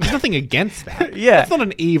to. There's nothing against that. Yeah. That's not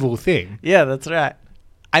an evil thing. Yeah, that's right.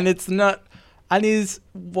 And it's not... And is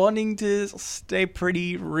wanting to stay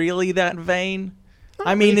pretty really that vain?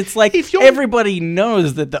 I mean, it's like if everybody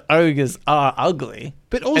knows that the ogres are ugly.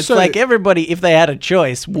 But also... It's like everybody, if they had a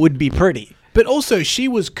choice, would be pretty. But also, she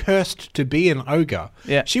was cursed to be an ogre.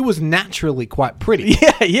 Yeah. She was naturally quite pretty.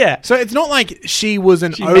 Yeah, yeah. So it's not like she was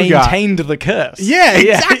an ogre. She maintained the curse. Yeah,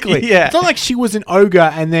 exactly. Yeah. It's not like she was an ogre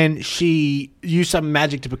and then she used some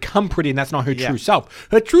magic to become pretty and that's not her true self.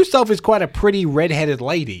 Her true self is quite a pretty redheaded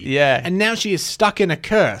lady. Yeah. And now she is stuck in a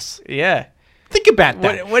curse. Yeah. Think about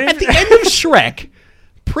that. At the end of Shrek...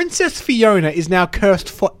 Princess Fiona is now cursed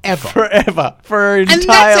forever. Forever. For her entire life. And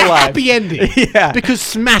that's a happy ending. Yeah. Because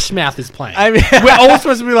Smash Mouth is playing. I mean, we're all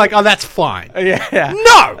supposed to be like, oh, that's fine. Yeah.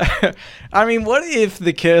 No! I mean, what if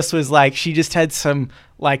the curse was like she just had some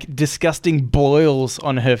like disgusting boils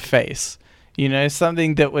on her face? You know,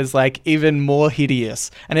 something that was like even more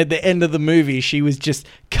hideous. And at the end of the movie, she was just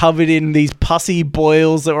covered in these pussy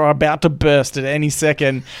boils that were about to burst at any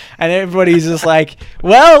second. And everybody's just like,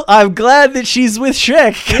 well, I'm glad that she's with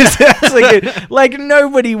Shrek. Because like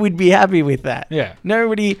nobody would be happy with that. Yeah.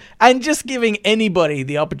 Nobody. And just giving anybody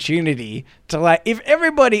the opportunity to like, if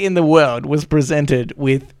everybody in the world was presented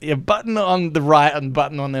with a button on the right and a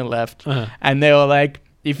button on the left, and they were like,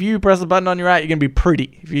 if you press a button on your right, you're going to be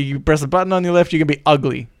pretty. If you press a button on your left, you're going to be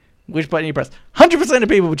ugly. Which button you press? 100% of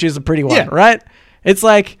people would choose a pretty one, right? It's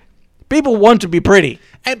like, people want to be pretty.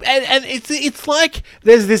 And it's like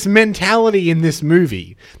there's this mentality in this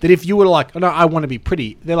movie that if you were like, oh, no, I want to be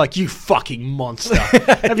pretty, they're like, you fucking monster.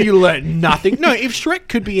 Have you learned nothing? No, if Shrek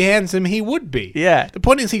could be handsome, he would be. Yeah. The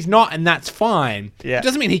point is he's not, and that's fine. Yeah. It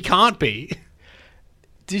doesn't mean he can't be.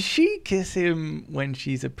 Does she kiss him when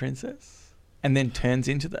she's a princess? And then turns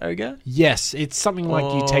into the ogre? Yes, it's something like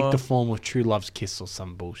you take the form of true love's kiss or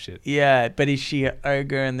some bullshit. Yeah, but is she an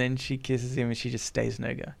ogre and then she kisses him and she just stays an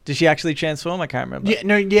ogre? Does she actually transform? I can't remember.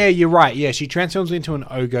 Yeah, you're right. Yeah, she transforms into an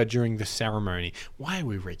ogre during the ceremony. Why are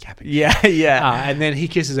we recapping? Yeah. And then he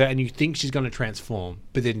kisses her and you think she's going to transform,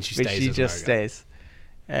 but then she stays as an ogre. But she just stays.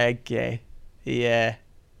 Okay. Yeah,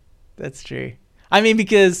 that's true. I mean,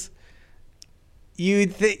 because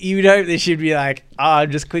you'd hope that she'd be like, oh,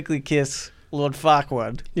 just quickly kiss Lord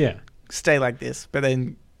Farquaad. Yeah. Stay like this, but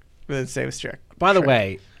then stay with Shrek. By the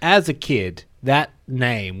way, as a kid, that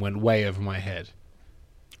name went way over my head.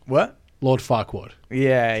 What? Lord Farquaad.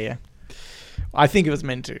 Yeah. I think it was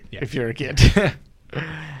meant to, if you're a kid.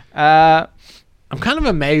 I'm kind of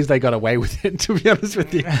amazed they got away with it, to be honest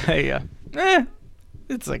with you. Yeah.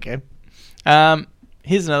 It's okay.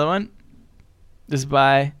 Here's another one. This is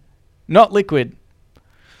by Not Liquid.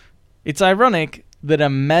 It's ironic that a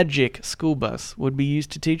magic school bus would be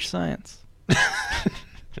used to teach science.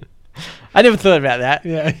 I never thought about that.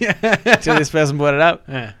 Yeah. Until this person brought it up.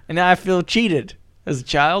 Yeah. And now I feel cheated as a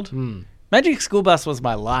child. Magic school bus was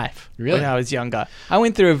my life when I was younger. I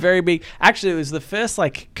went through a very big... Actually, it was the first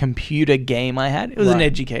computer game I had. It was an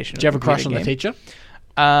educational Did you have a crush on the teacher?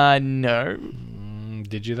 No.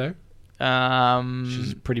 Did you, though?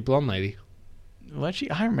 She's a pretty blonde lady. Was she?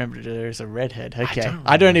 I remembered her as a redhead. Okay.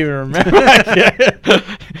 I don't even remember.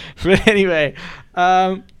 But anyway.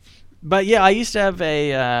 But yeah, I used to have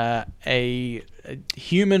a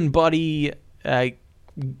human body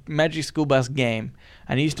Magic School Bus game.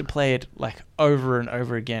 And I used to play it over and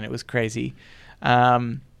over again. It was crazy.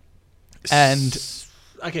 Okay,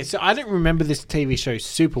 so I don't remember this TV show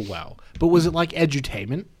super well. But was it like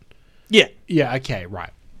edutainment? Yeah. Yeah, okay,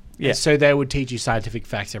 right. Yeah. And so they would teach you scientific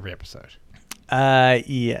facts every episode.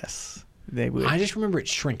 Yes, they would. I just remember it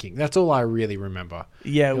shrinking. That's all I really remember.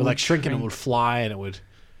 Yeah, It would like shrink and it would fly and it would...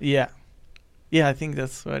 Yeah. Yeah, I think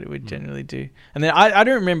that's what it would generally do. And then I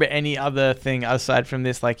don't remember any other thing aside from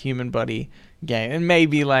this like human body game. And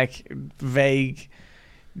maybe like vague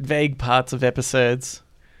parts of episodes.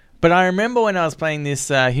 But I remember when I was playing this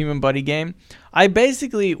human body game, I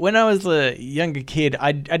basically, when I was a younger kid,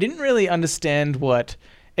 I didn't really understand what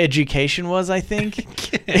education was, I think.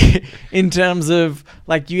 In terms of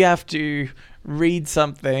like you have to read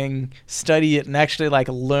something, study it, and actually like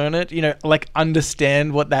learn it, you know, like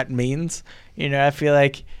understand what that means. You know, I feel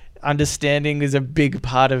like understanding is a big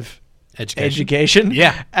part of education.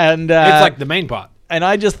 Yeah. And it's like the main part. and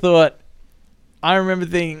I just thought, I remember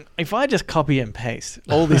thinking, if I just copy and paste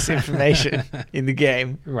all this information in the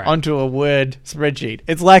game Right. onto a Word spreadsheet,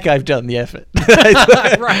 it's like I've done the effort.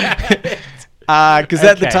 Right. Because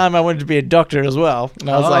at the Okay. time I wanted to be a doctor as well. And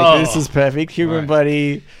I was like, this is perfect. Human Right.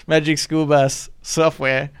 Body, Magic School Bus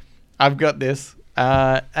software. I've got this.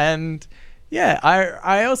 And yeah,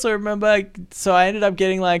 I also remember, so I ended up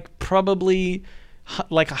getting like probably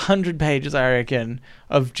like 100 pages, I reckon,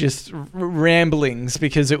 of just ramblings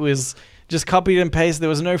because it was just copied and pasted. There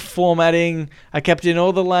was no formatting. I kept in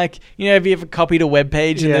all the like, you know, have you ever copied a web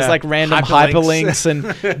page and Yeah. there's like random Hyperlinks.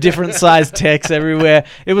 hyperlinks and different sized text everywhere?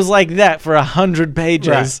 It was like that for 100 pages.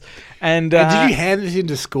 Right. And, And did you hand it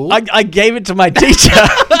into school? I gave it to my teacher.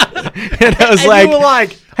 And I was and like, you were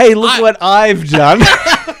like, hey, look what I've done.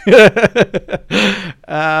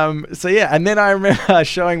 So yeah, and then I remember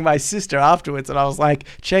showing my sister afterwards and I was like,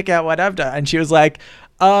 check out what I've done. And she was like,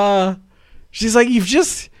 she's like, you've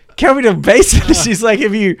just copied and pasted. She's like,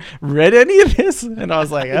 have you read any of this? And I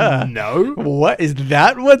was like, no. what is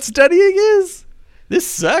that what studying is? This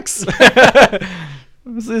sucks.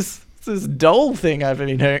 What's this dole thing I've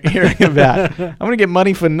been hearing about? I'm going to get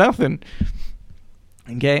money for nothing.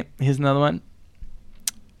 Okay, here's another one.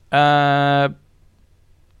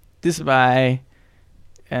 This is by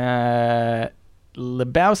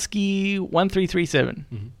Lebowski1337.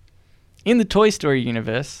 Mm-hmm. In the Toy Story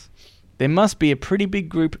universe, there must be a pretty big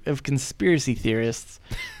group of conspiracy theorists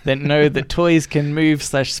that know that toys can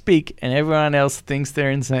move/speak and everyone else thinks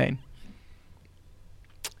they're insane.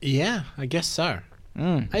 Yeah, I guess so.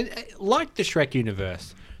 I like the Shrek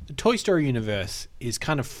universe. The Toy Story universe is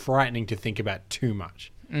kind of frightening to think about too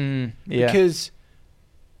much. Yeah. Because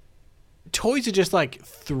toys are just like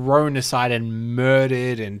thrown aside and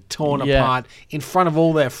murdered and torn Yeah. apart in front of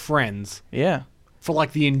all their friends Yeah. for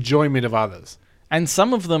like the enjoyment of others. And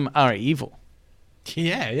some of them are evil.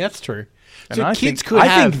 Yeah, that's true. And So I kids think, could I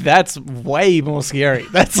have... think that's way more scary.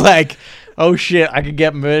 That's like, oh shit, I could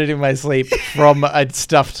get murdered in my sleep from a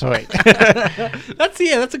stuffed toy. That's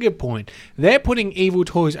a good point. They're putting evil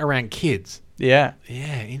toys around kids. Yeah.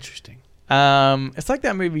 Yeah, interesting. It's like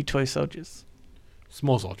that movie Toy Soldiers.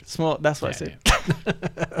 Small soldiers. Small. That's what Yeah,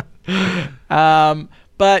 I said.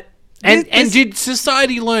 But And this- did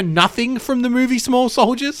society learn nothing from the movie Small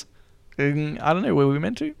Soldiers? I don't know. Were we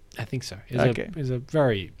meant to? I think so. Okay. It's a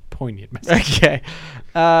very poignant message. Okay.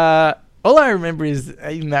 All I remember is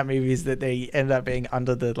in that movie is that they end up being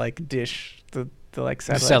under the like dish, the like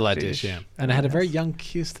The satellite, satellite dish, yeah. And it had a very young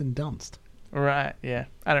Kirsten Dunst. Right. Yeah.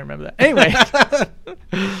 I don't remember that. Anyway.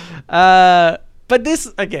 But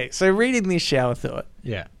this. Okay. So reading this shower thought,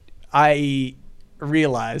 Yeah. I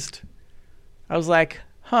realized, I was like,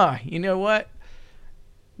 huh, you know what?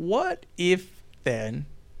 What if then,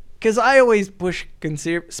 because I always push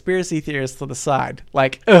conspiracy theorists to the side,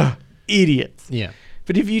 like, ugh, idiots. Yeah.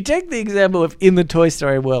 But if you take the example of in the Toy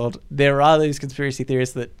Story world, there are those conspiracy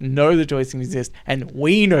theorists that know the toys can exist, and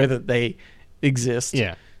we know that they exist.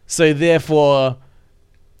 Yeah. So therefore,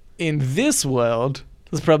 in this world,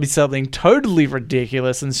 there's probably something totally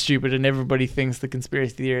ridiculous and stupid, and everybody thinks the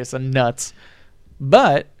conspiracy theorists are nuts.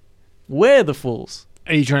 But we're the fools.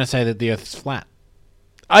 Are you trying to say that the Earth is flat?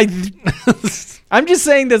 I'm just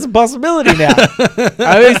saying there's a possibility now.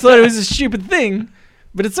 I always thought it was a stupid thing,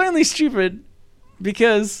 but it's only stupid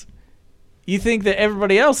because you think that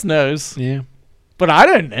everybody else knows, Yeah. but I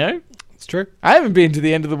don't know. It's true. I haven't been to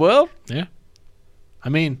the end of the world. Yeah. I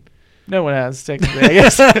mean, No one has, technically, I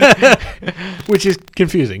guess. which is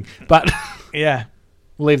confusing, but Yeah.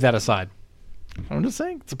 we'll leave that aside. I'm just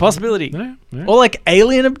saying. It's a possibility. Yeah. Yeah. Or like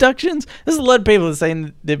alien abductions. There's a lot of people that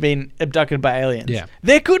saying they've been abducted by aliens. Yeah.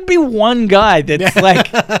 There could be one guy that's like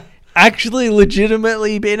actually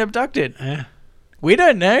legitimately been abducted. Yeah. We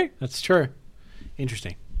don't know. That's true.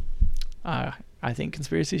 Interesting. I think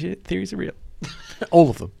conspiracy theories are real. All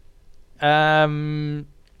of them.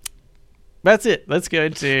 That's it. Let's go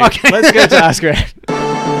to Ask Reddit.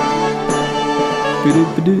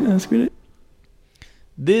 Ask Reddit.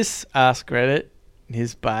 This Ask Reddit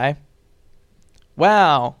is by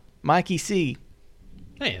Wow, Mikey C.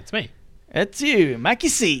 Hey, it's me. It's you, Mikey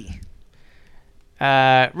C.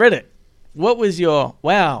 Reddit. What was your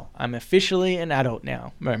wow, I'm officially an adult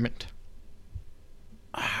now moment?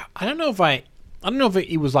 I don't know if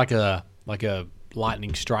it was like a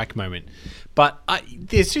lightning strike moment, but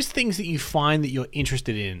there's just things that you find that you're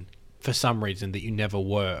interested in for some reason that you never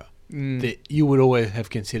were, that you would always have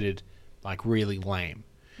considered like really lame.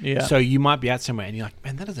 Yeah. So you might be out somewhere and you're like,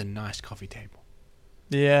 man, that is a nice coffee table.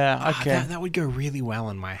 Yeah. Okay. That would go really well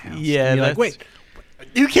in my house. Yeah. And you're like, wait,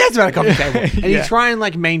 who cares about a coffee table? And Yeah. you try and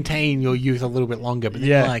like maintain your youth a little bit longer, but then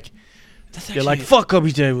you're like, that's actually, You're like, fuck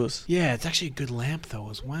coffee tables. yeah, it's actually a good lamp though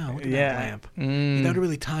as well. Look at Yeah. that lamp. Mm. That would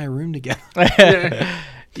really tie a room together. Yeah.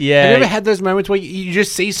 Have you ever had those moments where you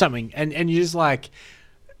just see something and you're just like,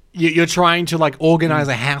 you're trying to like organize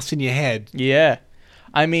a house in your head? Yeah.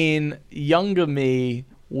 I mean, younger me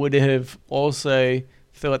would have also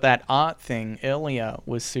thought that art thing earlier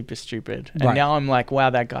was super stupid. And Right. now I'm like, wow,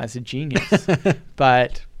 that guy's a genius.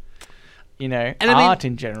 But, you know, And I mean, art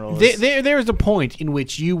in general is... There is a point in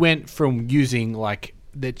which you went from using like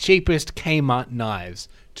the cheapest Kmart knives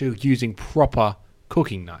to using proper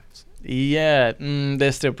cooking knives. Yeah,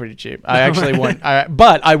 they're still pretty cheap. I actually want...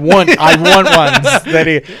 but I want ones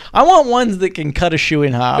I want ones that can cut a shoe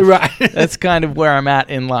in half. Right. That's kind of where I'm at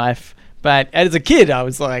in life. But as a kid, I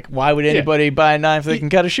was like, why would anybody buy a knife that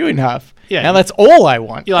can cut a shoe in half? Yeah. Now that's all I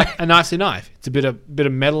want. You're like, a nicely knife. It's a bit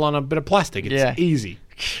of metal on a bit of plastic. It's easy.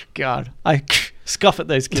 God, I scoff at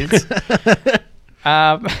those kids. So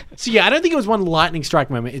yeah, I don't think it was one lightning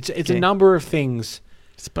strike moment. It's Okay. a number of things,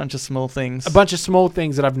 It's a bunch of small things. a bunch of small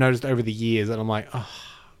things that I've noticed over the years that I'm like, oh,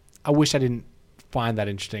 I wish I didn't find that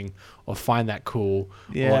interesting or find that cool.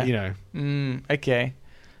 Yeah. Or, you know. Okay.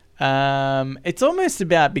 It's almost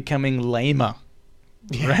about becoming lamer,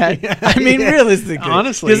 right? I mean, realistically.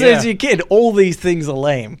 Honestly, Because as a kid, all these things are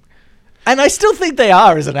lame. And I still think they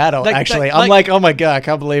are as an adult, actually. I'm like, oh my God, I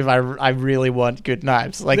can't believe I really want good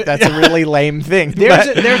knives. Like, that's a really lame thing.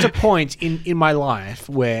 There's a point in my life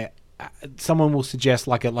where someone will suggest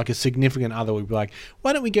like a significant other would be like,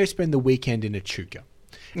 why don't we go spend the weekend in Echuca?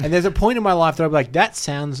 And there's a point in my life that I'm like, that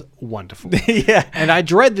sounds wonderful. Yeah. And I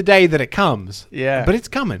dread the day that it comes. Yeah. But it's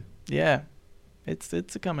coming. Yeah. It's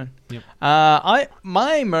a coming. Yep.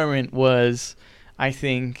 My moment was, I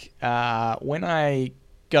think, when I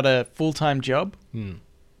got a full-time job,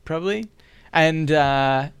 probably. And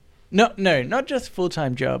not just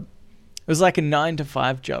full-time job. It was like a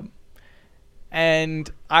 9-to-5 job. And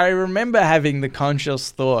I remember having the conscious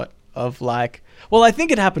thought of like, well, I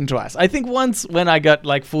think it happened twice. I think once when I got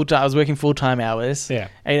like full-time, I was working full-time hours. Yeah.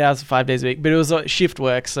 8 hours for 5 days a week. But it was shift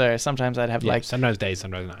work, so sometimes I'd have like... sometimes days,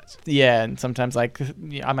 sometimes nights. Yeah, and sometimes like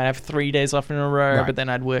I might have 3 days off in a row, Right. but then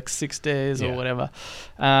I'd work 6 days or Yeah. whatever.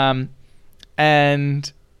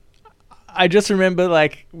 And I just remember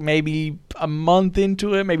like maybe a month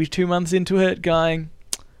into it, maybe 2 months into it, going,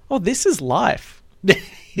 "Oh, this is life.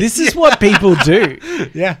 This is what people do.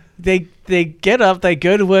 Yeah. They get up, they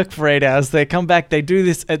go to work for 8 hours, they come back, they do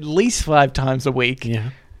this at least 5 times a week.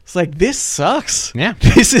 Yeah. It's like, this sucks. Yeah.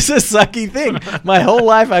 This is a sucky thing. My whole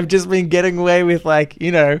life, I've just been getting away with, like,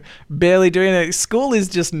 you know, barely doing it. School is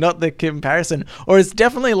just not the comparison. Or it's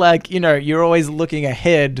definitely like, you know, you're always looking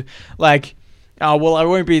ahead, like, oh, well, I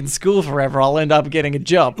won't be in school forever. I'll end up getting a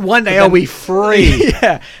job. One day But I'll then- be free.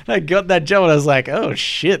 Yeah. I got that job and I was like, oh,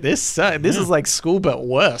 shit, this sucks. This is like school, but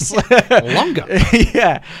worse. Longer.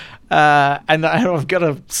 Yeah. And I've got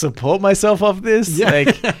to support myself off this. Yeah.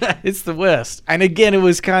 Like, it's the worst. And again, it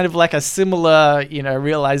was kind of like a similar, you know,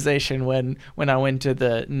 realization when I went to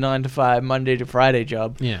the 9-to-5 Monday to Friday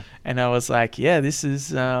job. Yeah. And I was like, yeah, this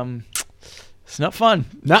is, it's not fun.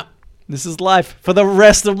 No. This is life. For the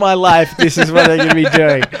rest of my life, this is what I'm going to be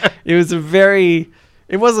doing.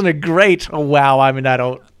 It wasn't a great, oh, wow, I'm an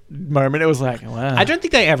adult moment. It was like, wow. I don't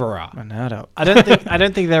think they ever are. I'm an adult. I don't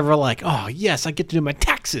think they're ever like, oh yes, I get to do my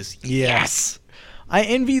taxes. Yes. I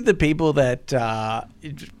envy the people that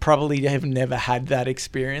probably have never had that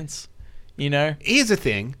experience. You know, Here's the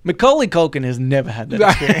thing. Macaulay Culkin has never had that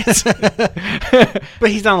experience. But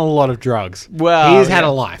he's done a lot of drugs. Well, he's had yeah.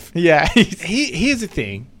 a life. Yeah. Here's the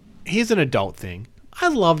thing. Here's an adult thing. I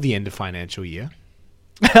love the end of financial year.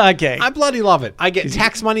 Okay. I bloody love it. I get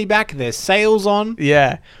tax money back. There's sales on.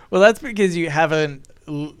 Yeah. Well, that's because you haven't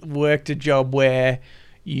worked a job where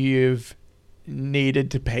you've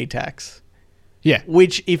needed to pay tax. Yeah.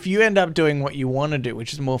 Which, if you end up doing what you want to do,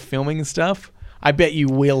 which is more filming and stuff, I bet you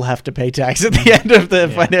will have to pay tax at the end of the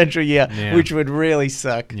financial year, Yeah. which would really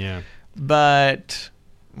suck. Yeah. But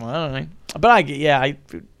well, I don't know. But I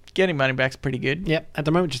getting money back's pretty good. Yep. At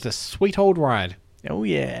the moment, just a sweet old ride. Oh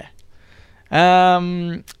yeah.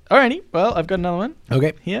 Alrighty. Well, I've got another one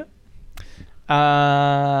Okay. here.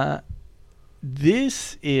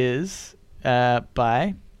 This is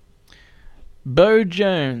by Bo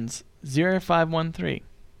Jones 0513.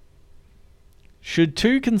 Should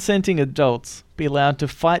two consenting adults be allowed to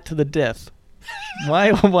fight to the death?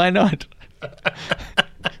 Why not?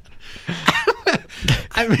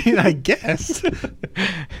 I mean, I guess.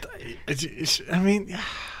 I mean,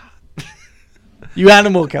 You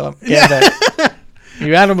animal, Callum. Yeah, that.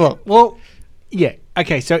 You animal. well, yeah.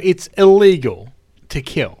 Okay, so it's illegal to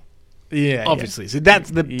kill, Yeah. obviously. So that's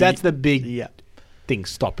the big Yeah. thing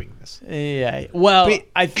stopping this. Yeah. Well,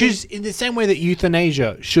 I think Because in the same way that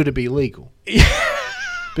euthanasia should be illegal.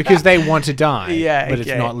 Because they want to die, Yeah, but it's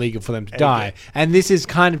okay. not legal for them to die. And this is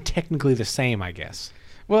kind of technically the same, I guess.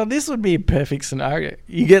 Well, this would be a perfect scenario.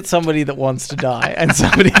 You get somebody that wants to die and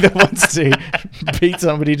somebody that wants to beat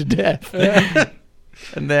somebody to death.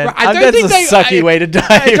 And then Right, I don't that's think a they- sucky way to die.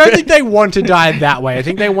 I don't think they want to die that way. I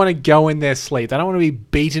think they want to go in their sleep. They don't want to be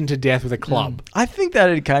beaten to death with a club. I think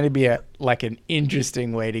that'd kind of be like an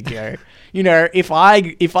interesting way to go. You know, if I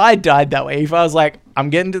died that way, if I was like, I'm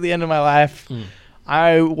getting to the end of my life,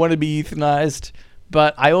 I want to be euthanized,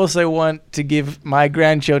 but I also want to give my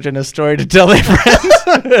grandchildren a story to tell their friends.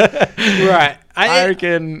 Right. I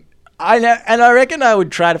reckon. I reckon I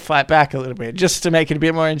would try to fight back a little bit just to make it a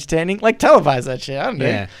bit more entertaining. Like televise that shit. I don't know.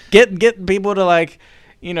 Yeah. Get people to like,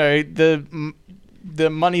 you know, the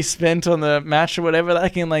money spent on the match or whatever,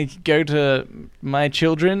 that can like go to my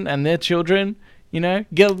children and their children. You know,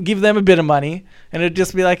 give them a bit of money, and it'd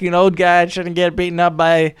just be like an old guy trying to get beaten up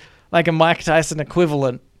by like a Mike Tyson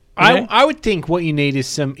equivalent. You know? I would think what you need is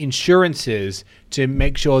some insurances to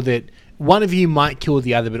make sure that one of you might kill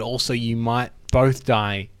the other, but also you might both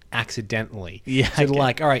die accidentally. Yeah, So okay.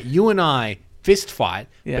 like, all right, you and I fist fight,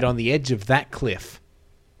 Yeah. but on the edge of that cliff.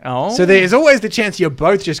 Oh, So there's always the chance you're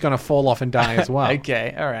both just going to fall off and die as well.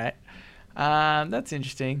 Okay, all right. That's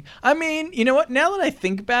interesting. I mean, you know what? Now that I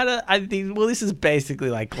think about it, I think, well, this is basically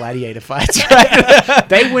like gladiator fights, right?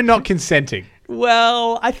 They were not consenting.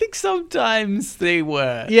 Well, I think sometimes they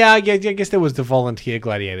were. Yeah, I guess there was the volunteer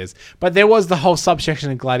gladiators, but there was the whole subsection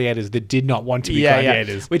of gladiators that did not want to be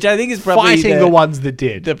gladiators, Which I think is probably fighting the ones that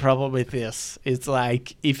did. The problem with this is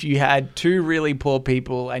like if you had two really poor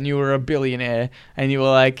people and you were a billionaire and you were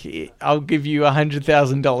like, I'll give you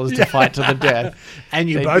 $100,000 to fight to the death. And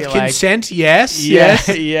you They'd both be like, consent? Yes. Yeah,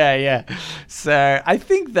 Yes. yeah. So I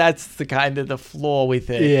think that's the kind of the flaw with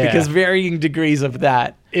it. Yeah. Because varying degrees of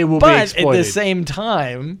that. It will be but at exploited. the same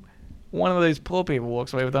time, one of those poor people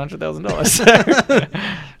walks away with $100,000. So,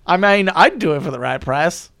 I mean, I'd do it for the right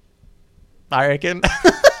price. I reckon.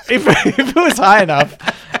 if it was high enough,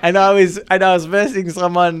 and I was versing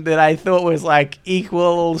someone that I thought was like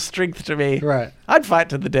equal strength to me, Right. I'd fight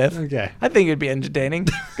to the death. Okay. I think it'd be entertaining.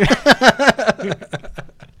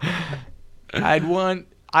 I'd want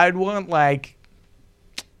like,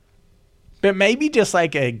 but maybe just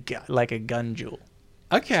like a gun duel.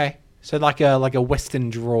 Okay. So like a Western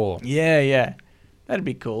draw. Yeah, that'd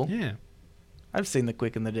be cool. Yeah. I've seen The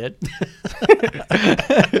Quick and the Dead.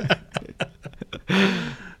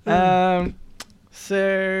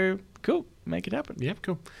 So cool. Make it happen. Yep.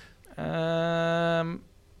 Cool. All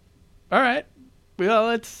right. Well,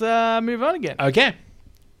 let's move on again. Okay.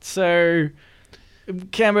 So,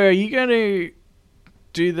 Cambo, are you going to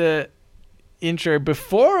do the intro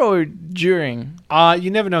before or during? You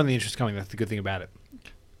never know when the interest coming. That's the good thing about it.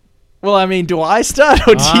 Well, I mean, do I start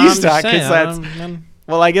or do you I'm start? just 'Cause saying, that's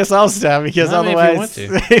well, I guess I'll start because No, if you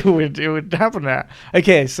otherwise want it would happen now.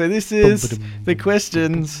 Okay, so this is the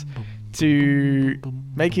questions to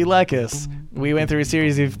make you like us. We went through a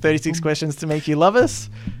series of 36 questions to make you love us.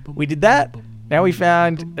 We did that. Now we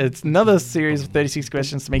found it's another series of 36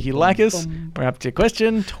 questions to make you like us. We're up to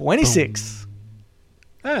question 26.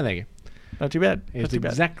 Oh, there you go. Not too bad. Not It's too bad.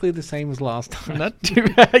 exactly the same as last time. Not too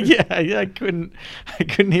bad. Yeah, I couldn't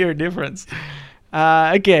hear a difference.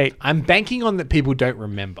 Okay. I'm banking on that people don't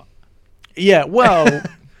remember. Yeah, well,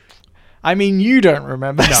 I mean, you don't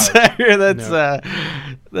remember, No. so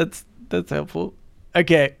that's helpful.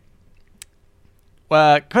 Okay.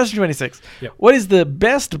 Question 26. Yep. What is the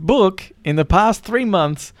best book in the past 3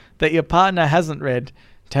 months that your partner hasn't read?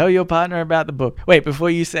 Tell your partner about the book. Wait, before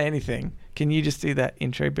you say anything, can you just do that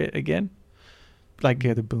intro bit again? Like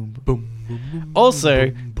the boom, boom, boom.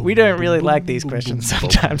 Also, we don't really like these questions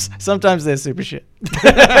sometimes. Sometimes they're super shit.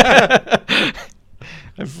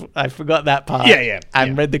 I forgot that part. Yeah.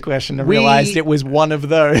 And read the question and We- realized it was one of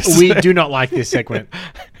those. We do not like this segment,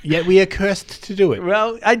 yet we are cursed to do it.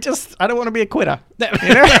 Well, I don't want to be a quitter. You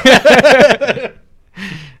know?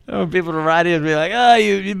 I want people to write in and be like, "Oh,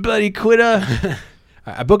 you bloody quitter."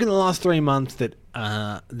 A book in the last 3 months that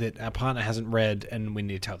our partner hasn't read, and we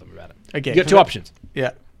need to tell them about it. Okay, You got two options: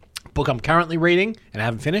 Yeah. book I'm currently reading and I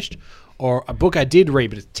haven't finished, or a book I did read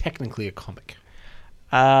but it's technically a comic.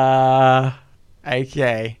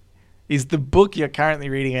 Okay. Is the book you're currently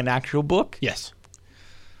reading an actual book? Yes.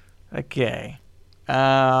 Okay.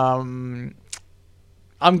 I'm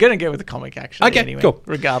gonna go with the comic actually. Okay, anyway, cool.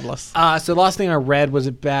 Regardless. So the last thing I read was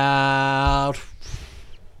about.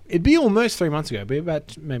 It'd be almost 3 months ago. It'd be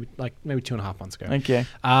about maybe 2.5 months ago. Okay.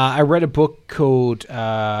 I read a book called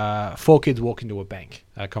Four Kids Walk Into a Bank,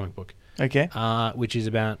 a comic book, Okay. which is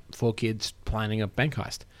about 4 kids planning a bank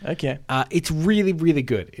heist. Okay. It's really, really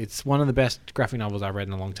good. It's one of the best graphic novels I've read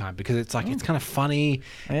in a long time because it's like it's kind of funny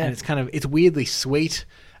Yeah. and it's weirdly sweet,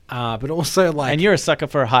 but also like. And you're a sucker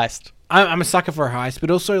for a heist. I'm a sucker for a heist,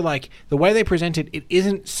 but also like the way they present it, it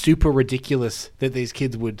isn't super ridiculous that these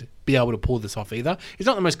kids would be able to pull this off either. It's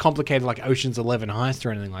not the most complicated like Ocean's 11 heist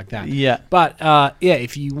or anything like that. Yeah. But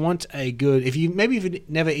if you want a good, if you've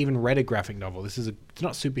never even read a graphic novel, it's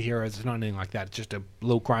not superheroes, it's not anything like that. It's just a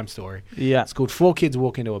little crime story. Yeah. It's called Four Kids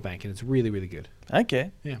Walk Into a Bank, and it's really, really good.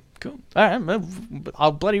 Okay. Yeah. Cool. All right. Well,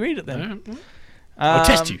 I'll bloody read it then. I'll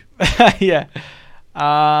test you. Yeah.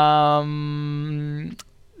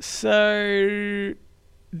 So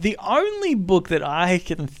the only book that I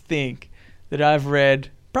can think that I've read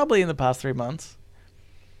probably in the past 3 months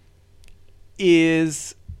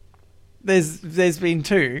is there's been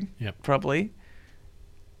two. Yep. Probably.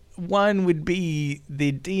 One would be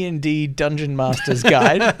the D&D Dungeon Master's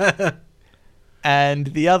Guide. And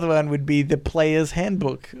the other one would be the Player's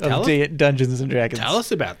Handbook of Dungeons and Dragons. Tell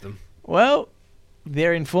us about them. Well,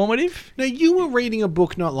 they're informative. Now, you were reading a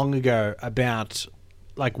book not long ago about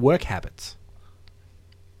like work habits.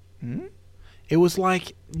 It was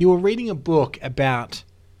like you were reading a book about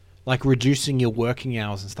like reducing your working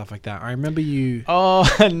hours and stuff like that. I remember you. Oh,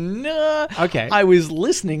 no. Okay. I was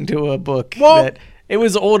listening to a book Well- that it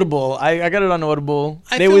was Audible. I got it on Audible.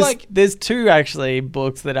 I feel like- there's two actually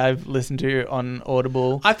books that I've listened to on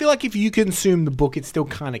Audible. I feel like if you consume the book, it still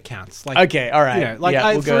kind of counts. Like, Okay, all right. You know, like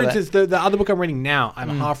Yeah, we'll go for with instance, the other book I'm reading now, I'm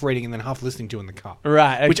half reading and then half listening to in the car.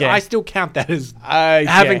 Right, okay. Which I still count that as Okay.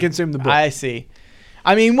 having consumed the book. I see.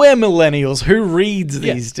 I mean, we're millennials. Who reads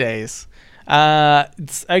these days?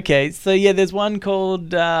 Okay, so yeah, there's one called,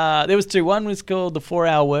 there was two. One was called The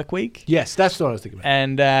 4-Hour Work Week. Yes, that's what I was thinking about.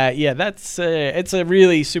 And that's it's a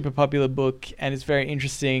really super popular book, and it's very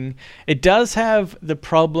interesting. It does have the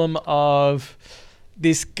problem of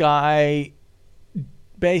this guy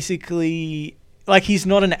basically, like, he's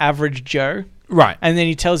not an average Joe. Right. And then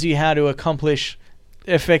he tells you how to accomplish,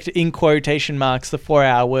 in quotation marks, the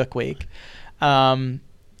 4-hour work week.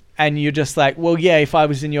 And you're just like, well, yeah, if I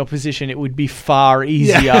was in your position, it would be far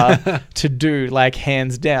easier to do, like,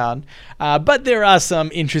 hands down. But there are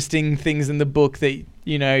some interesting things in the book that,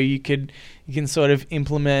 you know, you can sort of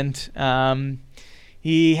implement.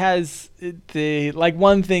 He has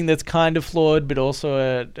one thing that's kind of flawed, but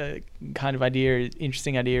also a kind of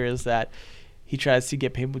interesting idea is that he tries to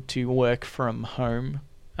get people to work from home.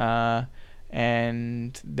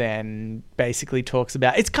 And then basically talks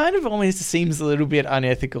about, it's kind of almost seems a little bit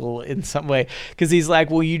unethical in some way, because he's like,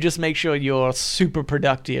 well, you just make sure you're super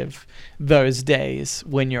productive those days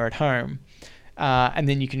when you're at home. And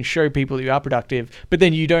then you can show people that you are productive, but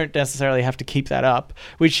then you don't necessarily have to keep that up,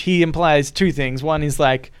 which he implies two things. One is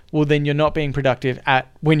like, well, then you're not being productive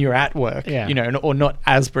when you're at work, you know, or not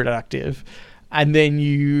as productive. And then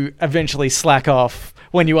you eventually slack off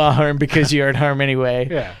when you are home because you're at home anyway.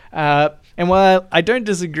 Yeah. And while I don't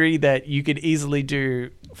disagree that you could easily do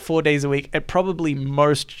 4 days a week at probably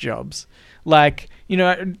most jobs, like, you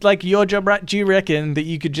know, like your job, right? Do you reckon that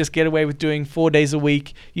you could just get away with doing 4 days a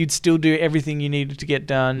week? You'd still do everything you needed to get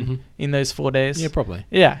done in those 4 days? Yeah, probably.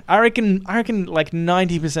 Yeah. I reckon like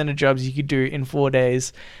 90% of jobs you could do in 4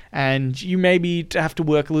 days, and you maybe have to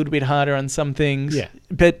work a little bit harder on some things. Yeah.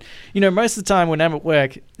 But, you know, most of the time when I'm at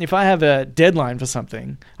work, if I have a deadline for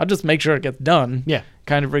something, I'll just make sure it gets done. Yeah.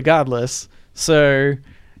 Kind of regardless. So,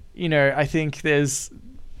 you know, I think there's,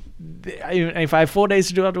 if I have 4 days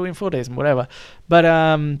to do it, I'll do it in 4 days and whatever. But,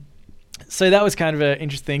 so that was kind of an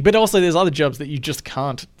interesting thing. But also there's other jobs that you just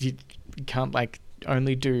can't, you can't like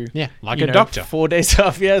only do. Yeah, like you a know, doctor. 4 days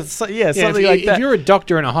off. Yeah, something like that. If you're a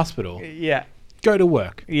doctor in a hospital, Yeah. go to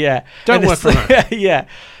work. Yeah. Don't And work it's- from home. Yeah.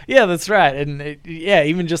 Yeah, that's right. And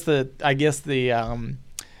even just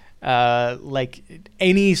like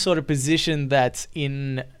any sort of position that's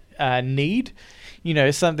in need, you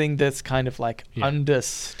know, something that's kind of like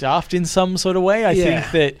understaffed in some sort of way. I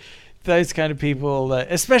think that those kind of people,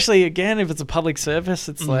 especially again, if it's a public service,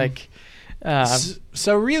 it's like.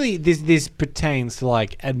 So really, this pertains to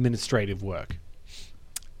like administrative work.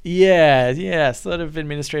 Yeah, sort of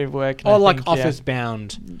administrative work. Or like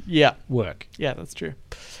office-bound work. Yeah, that's true.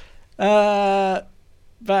 But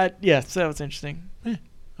yeah, so that was interesting. Yeah.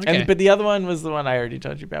 Okay. But the other one was the one I already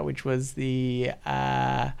told you about, which was the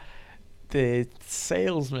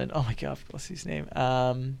salesman. Oh my god, what's his name?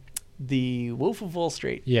 The Wolf of Wall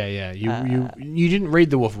Street. Yeah. You didn't read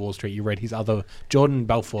The Wolf of Wall Street. You read his other, Jordan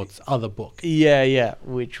Belfort's other book. Yeah,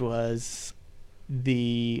 which was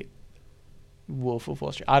the Wolf of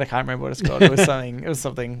Wall Street. I can't remember what it's called. It was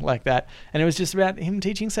something like that, and it was just about him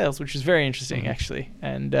teaching sales, which is very interesting actually.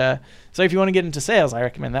 And so if you want to get into sales, I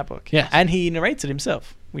recommend that book. Yeah, and he narrates it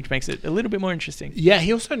himself, which makes it a little bit more interesting. Yeah,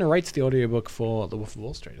 he also narrates the audiobook for The Wolf of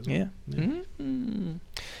Wall Street as well. Yeah. Mm-hmm.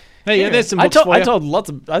 Hey, there's some books for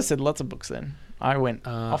you. I said lots of books then. I went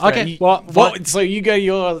off. Okay. So you go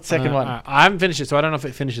your second one. I haven't finished it, so I don't know if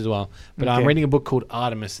it finishes well. But Okay. I'm reading a book called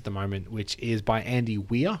Artemis at the moment, which is by Andy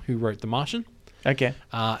Weir, who wrote The Martian. Okay.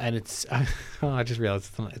 And it's I just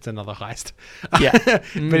realized it's another heist. Yeah.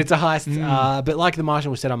 But it's a heist. But like The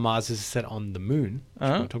Martian was set on Mars, this is set on the moon, which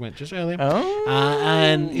we were talking about just earlier.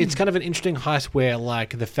 And it's kind of an interesting heist where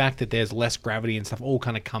like the fact that there's less gravity and stuff all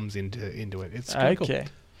kind of comes into it. It's kind of Okay. cool.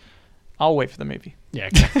 I'll wait for the movie. Yeah.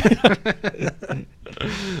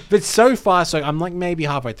 But so far, I'm like maybe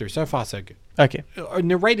halfway through. So far, so good. Okay.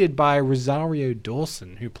 Narrated by Rosario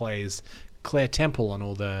Dawson, who plays Claire Temple on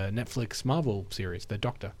all the Netflix Marvel series, the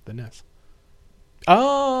Doctor, the nurse.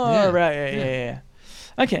 Oh, Yeah. right. Yeah.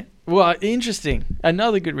 Okay. Well, interesting.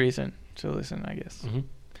 Another good reason to listen, I guess.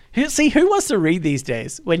 Mm-hmm. Who wants to read these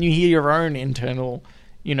days when you hear your own internal,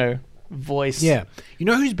 voice? Yeah. You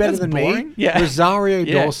know who's better That's than boring. me? Yeah. Rosario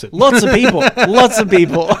Dawson. Lots of people. Lots of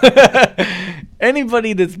people.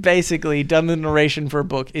 Anybody that's basically done the narration for a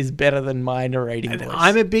book is better than my narrating voice.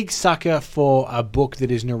 I'm a big sucker for a book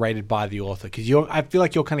that is narrated by the author because I feel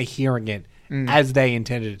like you're kind of hearing it as they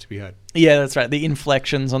intended it to be heard. Yeah, that's right. The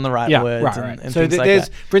inflections on the right words. Right. And So things like there's,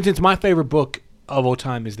 that. for instance, my favorite book of all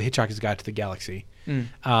time is The Hitchhiker's Guide to the Galaxy.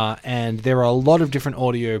 And there are a lot of different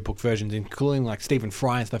audio book versions, including like Stephen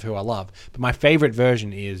Fry and stuff, who I love. But my favorite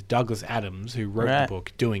version is Douglas Adams, who wrote the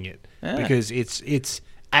book, doing it because it's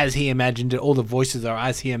as he imagined it. All the voices are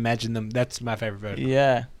as he imagined them. That's my favorite version.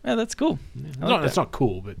 Yeah. Oh, that's cool. It's not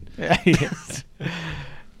cool, but Yes.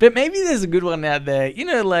 But maybe there's a good one out there.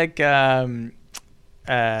 Like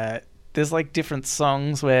there's like different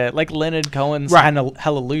songs where like Leonard Cohen's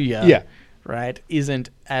Hallelujah, right, isn't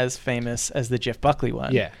as famous as the Jeff Buckley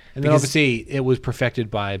one. yeah. And then obviously it was perfected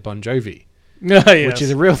by Bon Jovi, yes. which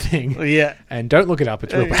is a real thing. Yeah. And don't look it up;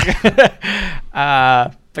 it's real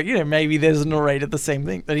bad. But maybe there's a narrator the same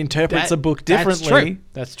thing that interprets a book differently.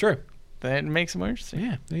 That's true. That makes it more interesting.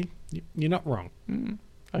 Yeah, you're not wrong.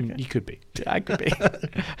 Okay. You could be. I could be.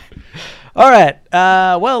 All right.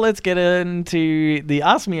 Well, let's get into the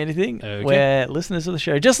Ask Me Anything, where listeners of the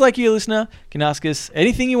show, just like you, listener, can ask us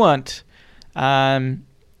anything you want.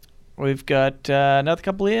 We've got another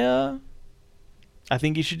couple here. I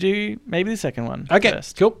think you should do maybe the second one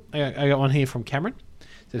first. Cool. I got one here from Cameron.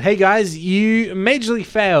 Said, "Hey guys, you majorly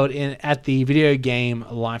failed at the video game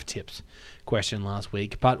life tips question last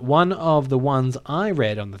week, but one of the ones I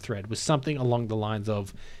read on the thread was something along the lines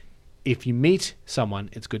of, if you meet someone,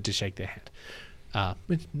 it's good to shake their hand.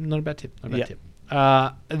 It's not a bad tip.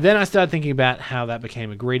 Then I started thinking about how that became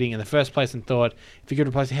a greeting in the first place and thought, if you could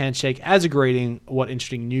replace a handshake as a greeting, what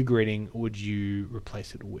interesting new greeting would you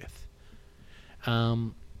replace it with?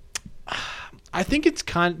 I think it's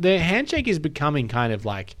the handshake is becoming kind of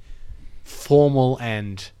like formal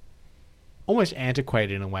and almost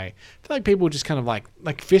antiquated in a way. I feel like people just kind of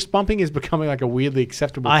like fist bumping is becoming like a weirdly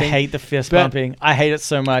acceptable thing. I hate the fist bumping. I hate it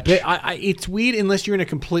so much. But it's weird unless you're in a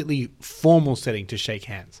completely formal setting to shake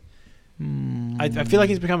hands. I feel like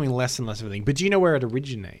it's becoming less and less of a thing. But do you know where it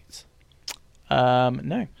originates?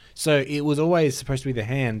 No. So it was always supposed to be the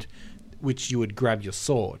hand which you would grab your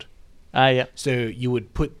sword. Yeah. So you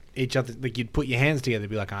would put each other, like you'd put your hands together and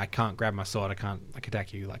be like, I can't grab my sword, I can't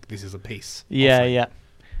attack you, like this is a piece. Yeah.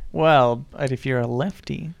 Well, but if you're a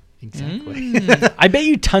lefty... Exactly. I bet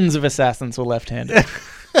you tons of assassins were left-handed.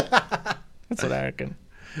 That's what I reckon.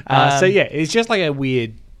 So yeah, it's just like a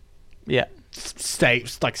weird stay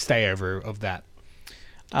over of that.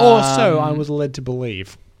 Or so I was led to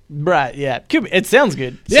believe. Right, yeah. It sounds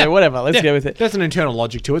good. Yeah. So whatever, let's go with it. There's an internal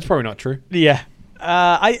logic to it. It's probably not true. Yeah.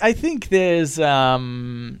 I think there's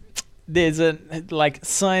there's a like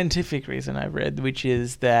scientific reason I read, which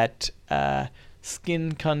is that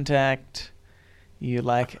skin contact, you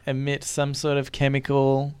like emit some sort of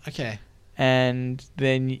chemical, Okay. and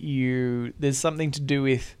then there's something to do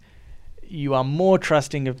with you are more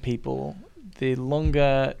trusting of people the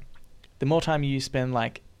more time you spend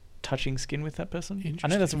like touching skin with that person. I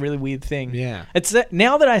know that's a really weird thing. Yeah. It's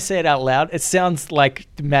now that I say it out loud, it sounds like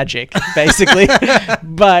magic, basically.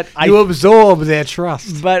 But You absorb their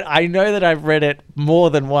trust. but I know that I've read it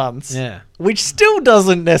more than once. Yeah. Which still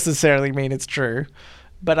doesn't necessarily mean it's true.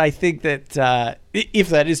 But I think that if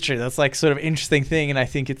that is true, that's like sort of interesting thing. And I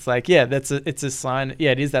think it's like, yeah, it's a sign.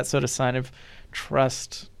 Yeah, it is that sort of sign of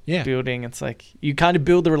trust building. It's like you kind of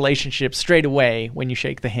build the relationship straight away when you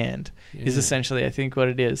shake the hand is essentially, I think, what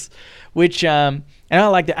it is. Which, and I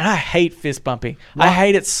like that. And I hate fist bumping. Why? I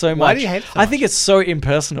hate it so much. Why do you hate it so I think it's so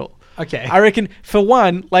impersonal. Okay. I reckon for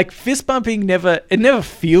one, like fist bumping never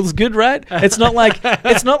feels good, right? It's not like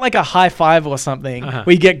a high five or something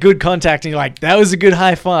where you get good contact and you're like, that was a good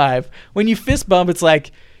high five. When you fist bump, it's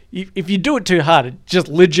like if you do it too hard, it just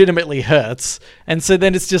legitimately hurts. And so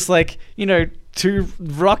then it's just like, two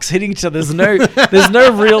rocks hitting each other. There's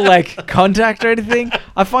no real like contact or anything.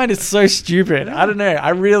 I find it so stupid. I don't know.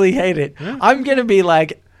 I really hate it. I'm gonna be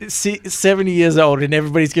like 70 years old and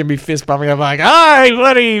everybody's going to be fist bumping. I'm like, hi,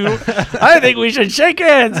 buddy. I think we should shake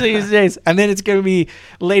hands these days. And then it's going to be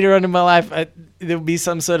later on in my life, there'll be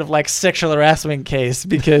some sort of like sexual harassment case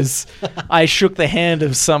because I shook the hand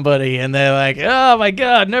of somebody and they're like, oh my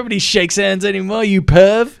God, nobody shakes hands anymore, you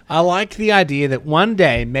perv. I like the idea that one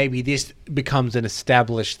day maybe this becomes an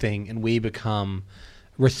established thing and we become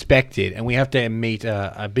respected and we have to meet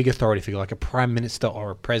a big authority figure like a prime minister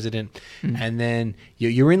or a president, and then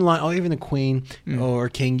you're in line, or even the queen or a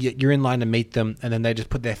king, you're in line to meet them, and then they just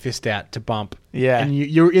put their fist out to bump. And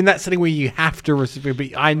you're in that setting where you have to respect. But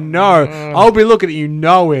I know I'll be looking at you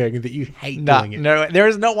knowing that you hate doing it. No, there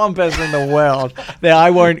is not one person in the world that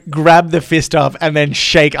I won't grab the fist off and then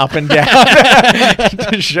shake up and down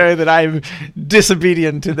to show that I'm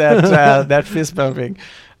disobedient to that fist bumping.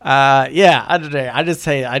 I don't know. I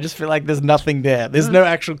just feel like there's nothing there. There's no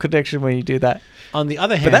actual connection when you do that. On the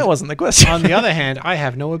other hand, But that wasn't the question. on the other hand, I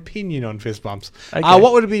have no opinion on fist bumps. Okay.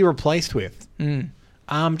 What would it be replaced with?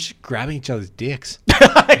 Just grabbing each other's dicks.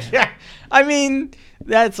 Yeah. I mean,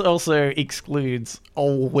 that also excludes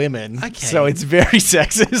all women. Okay. So it's very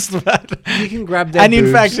sexist. But You can grab their and in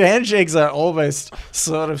boobs. fact, handshakes are almost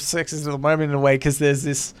sort of sexist at the moment in a way because there's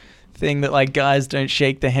this thing that like guys don't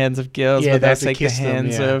shake the hands of girls, Yeah, but they they'll have to shake the kiss them,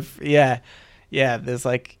 hands yeah. of there's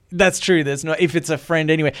like that's true. There's no if it's a friend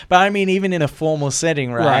anyway. But I mean, even in a formal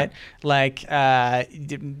setting, right? Like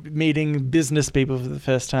meeting business people for the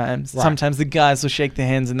first time. Sometimes the guys will shake their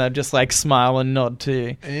hands and they'll just like smile and nod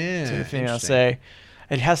to the female. So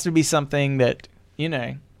it has to be something that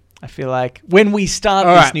I feel like when we start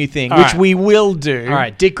All this right. new thing, All which right. we will do. All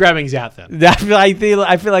right, dick grabbing's out then. I feel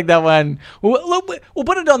like that one. We'll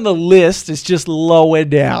put it on the list. It's just lower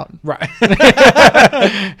down. Right.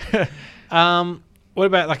 What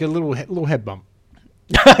about like a little head bump?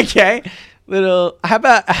 Okay. Little. How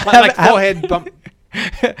about Like forehead bump.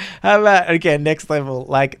 How about next level,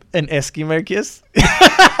 like an Eskimo kiss?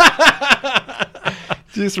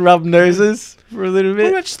 Just rub noses for a little What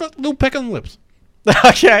bit. about just a little peck on the lips?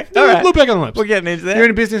 Okay. All right. Little peck on the lips. We're getting into that. You're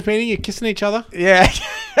in a business meeting, you're kissing each other. Yeah.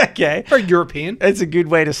 Okay. Very European. It's a good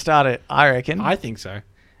way to start it, I reckon. I think so.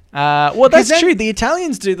 Well, that's then- true. The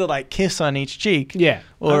Italians do the like kiss on each cheek. Yeah.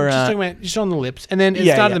 Or, just talking about just on the lips. And then at the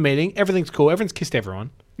yeah, start yeah. of the meeting, everything's cool. Everyone's kissed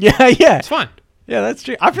everyone. Yeah. It's fine. Yeah, that's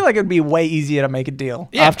true. I feel like it'd be way easier to make a deal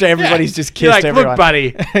Yeah, after everybody's yeah. just You're kissed like, everyone. look,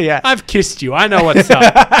 buddy, Yeah. I've kissed you. I know what's up.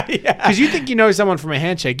 Yeah. Because you think you know someone from a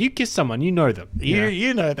handshake. You kiss someone, you know them.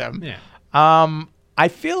 You know them. Yeah. I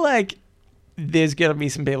feel like there's gonna be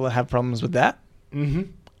some people that have problems with that.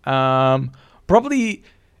 Mm-hmm. Probably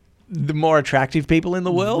the more attractive people in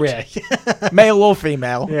the world, Yeah. male or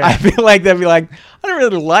female. Yeah. I feel like they'll be like, I don't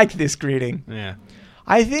really like this greeting. Yeah.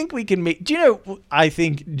 I think we can meet. Do you know? I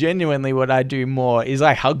think genuinely what I do more is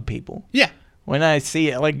I hug people. Yeah. When I see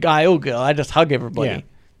it, like guy or girl, I just hug everybody. Yeah.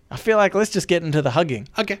 I feel like let's just get into the hugging.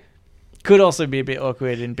 Okay. Could also be a bit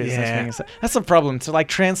awkward in business Yeah. meetings. That's a problem to like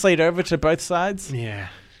translate over to both sides. Yeah.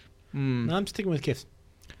 No, I'm sticking with kiss.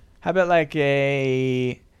 How about like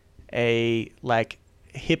a like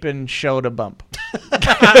hip and shoulder bump? What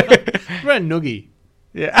about a noogie?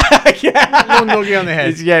 Yeah, yeah. Little noogie on the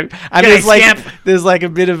head. Yeah, and there's like a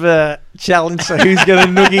bit of a challenge for who's gonna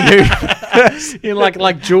noogie who. In like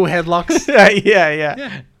dual headlocks. Yeah.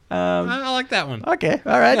 Yeah. I like that one. Okay,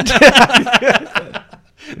 all right.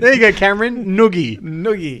 There you go, Cameron. Noogie.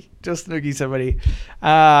 Noogie, just noogie somebody.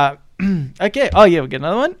 Okay. Oh, yeah, we get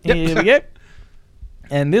another one. Yep. Here we go.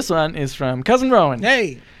 And this one is from Cousin Rowan.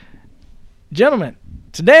 Hey. Gentlemen,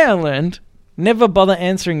 today I learned never bother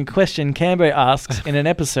answering a question Cambo asks in an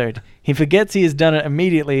episode. He forgets he has done it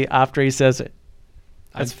immediately after he says it.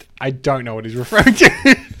 I don't know what he's referring to.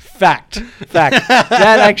 Fact. That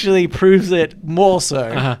actually proves it more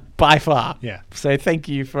so by far. Yeah. So thank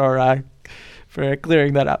you for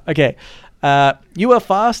clearing that up. Okay. You are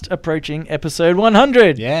fast approaching episode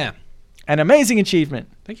 100. Yeah. An amazing achievement.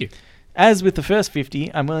 Thank you. As with the first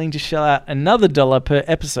 50, I'm willing to shell out another $1 per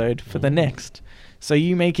episode for the next. So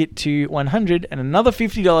you make it to 100 and another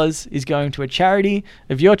 $50 is going to a charity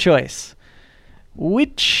of your choice.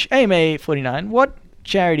 Which, AMA49, what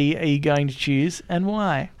charity are you going to choose and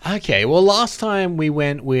why? Okay, well, last time we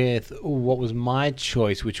went with what was my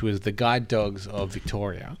choice, which was the Guide Dogs of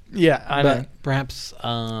Victoria. Yeah, I know. But perhaps...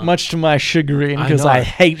 Much to my chagrin, I because know. I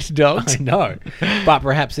hate dogs. I know. But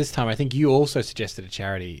perhaps this time, I think you also suggested a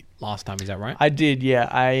charity last time, is that right? I did, yeah.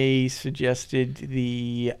 I suggested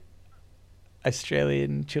the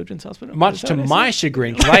Australian Children's Hospital. Much Is that to what I my said?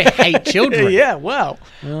 chagrin, because I hate children. Yeah, wow.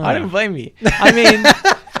 I don't blame you. I mean,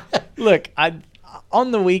 look,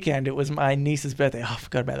 on the weekend, it was my niece's birthday. Oh, I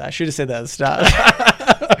forgot about that. I should have said that at the start.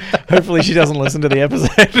 Hopefully she doesn't listen to the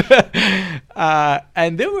episode.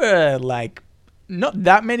 And there were, like, not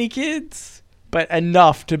that many kids, but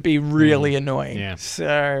enough to be really annoying. Yeah.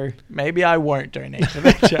 So maybe I won't donate to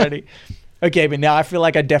that charity. Okay, but now I feel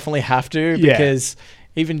like I definitely have to Yeah. because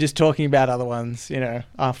even just talking about other ones,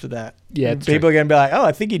 after that, Yeah, it's people are going to be like, oh,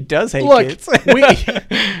 I think he does hate Look, kids.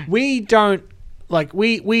 we don't... Like,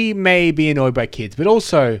 we may be annoyed by kids, but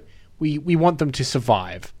also we want them to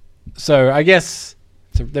survive. So I guess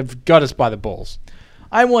they've got us by the balls.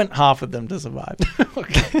 I want half of them to survive.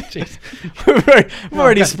 Jeez. We've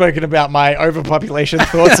already spoken about my overpopulation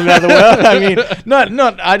thoughts about the world. I mean,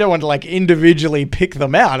 not. I don't want to like individually pick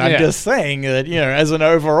them out. I'm Yeah. just saying that as an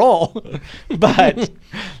overall, but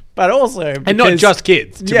also And not because- just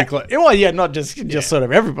kids, to yeah, be clear. well, yeah, not just sort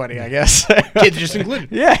of everybody, I guess. Kids just included.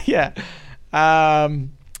 Yeah.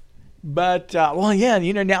 But well, yeah,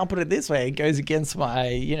 now I'll put it this way: it goes against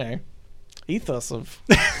my ethos of.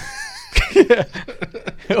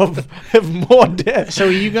 of more death. So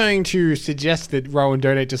are you going to suggest that Rowan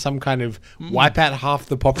donate to some kind of wipe out half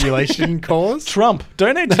the population cause? Trump.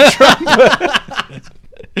 Donate to Trump.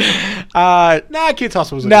 Nah, Kids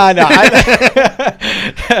Hospitals. No.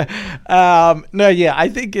 No, yeah. I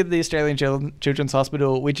think in the Australian Children's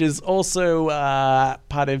Hospital, which is also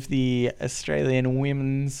part of the Australian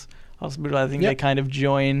Women's Hospital, I think they kind of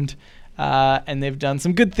joined. And they've done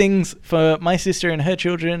some good things for my sister and her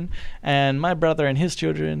children, and my brother and his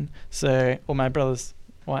children. Or my brother's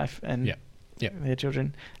wife and their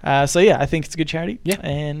children. So yeah, I think it's a good charity. Yeah,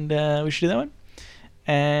 and we should do that one.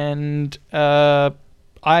 And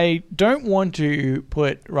I don't want to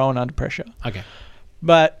put Rowan under pressure. Okay,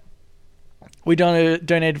 but we donated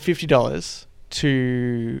 $50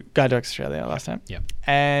 to Guide Dogs Australia last time. Yeah,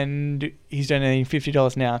 and he's donating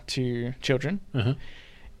 $50 now to children.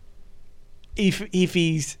 If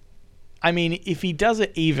he does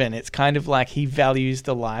it even, it's kind of like he values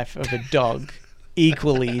the life of a dog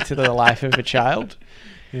equally to the life of a child.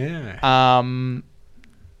 Yeah.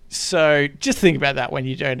 So just think about that when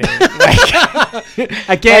you donate.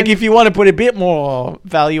 Again, if you want to put a bit more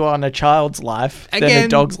value on a child's life than a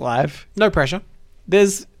dog's life, no pressure.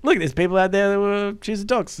 There's people out there that will choose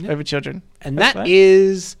dogs over children, and that's that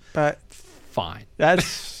is fine.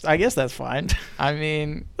 I guess that's fine. I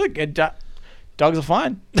mean, look, dogs are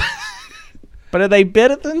fine. But are they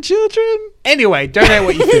better than children? Anyway, donate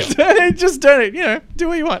what you feel. Just donate, do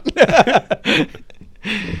what you want.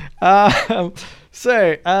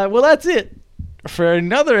 Well, that's it for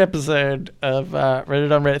another episode of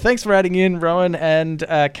Reddit on Reddit. Thanks for adding in, Rowan and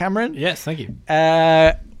Cameron. Yes, thank you.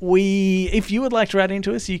 If you would like to write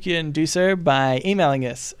into us, you can do so by emailing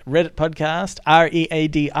us, Reddit Podcast,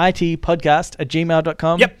 READIT podcast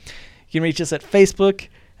 @gmail.com. Yep. You can reach us at Facebook,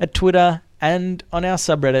 at Twitter, and on our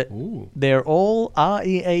subreddit. Ooh. They're all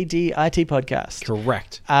READIT podcast.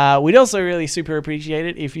 Correct. We'd also really super appreciate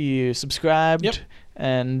it if you subscribed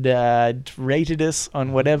and rated us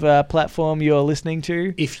on whatever platform you're listening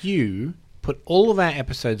to. If you put all of our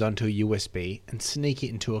episodes onto a USB and sneak it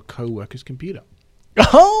into a co-worker's computer.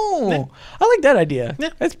 Oh, I like that idea.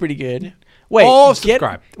 Yeah. That's pretty good. Yeah. Wait, or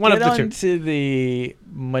subscribe. One of the two. Get onto the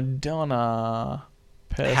Madonna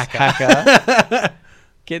hacker.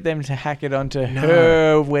 Get them to hack it onto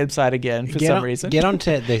her website again for some reason. Get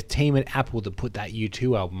onto the team at Apple that put that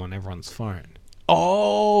U2 album on everyone's phone.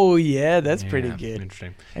 Oh, yeah, that's pretty good.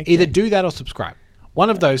 Interesting. Okay. Either do that or subscribe. One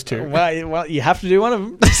of those two. Well, you have to do one of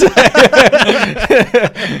them.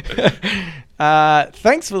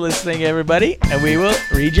 Thanks for listening, everybody, and we will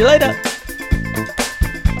read you later.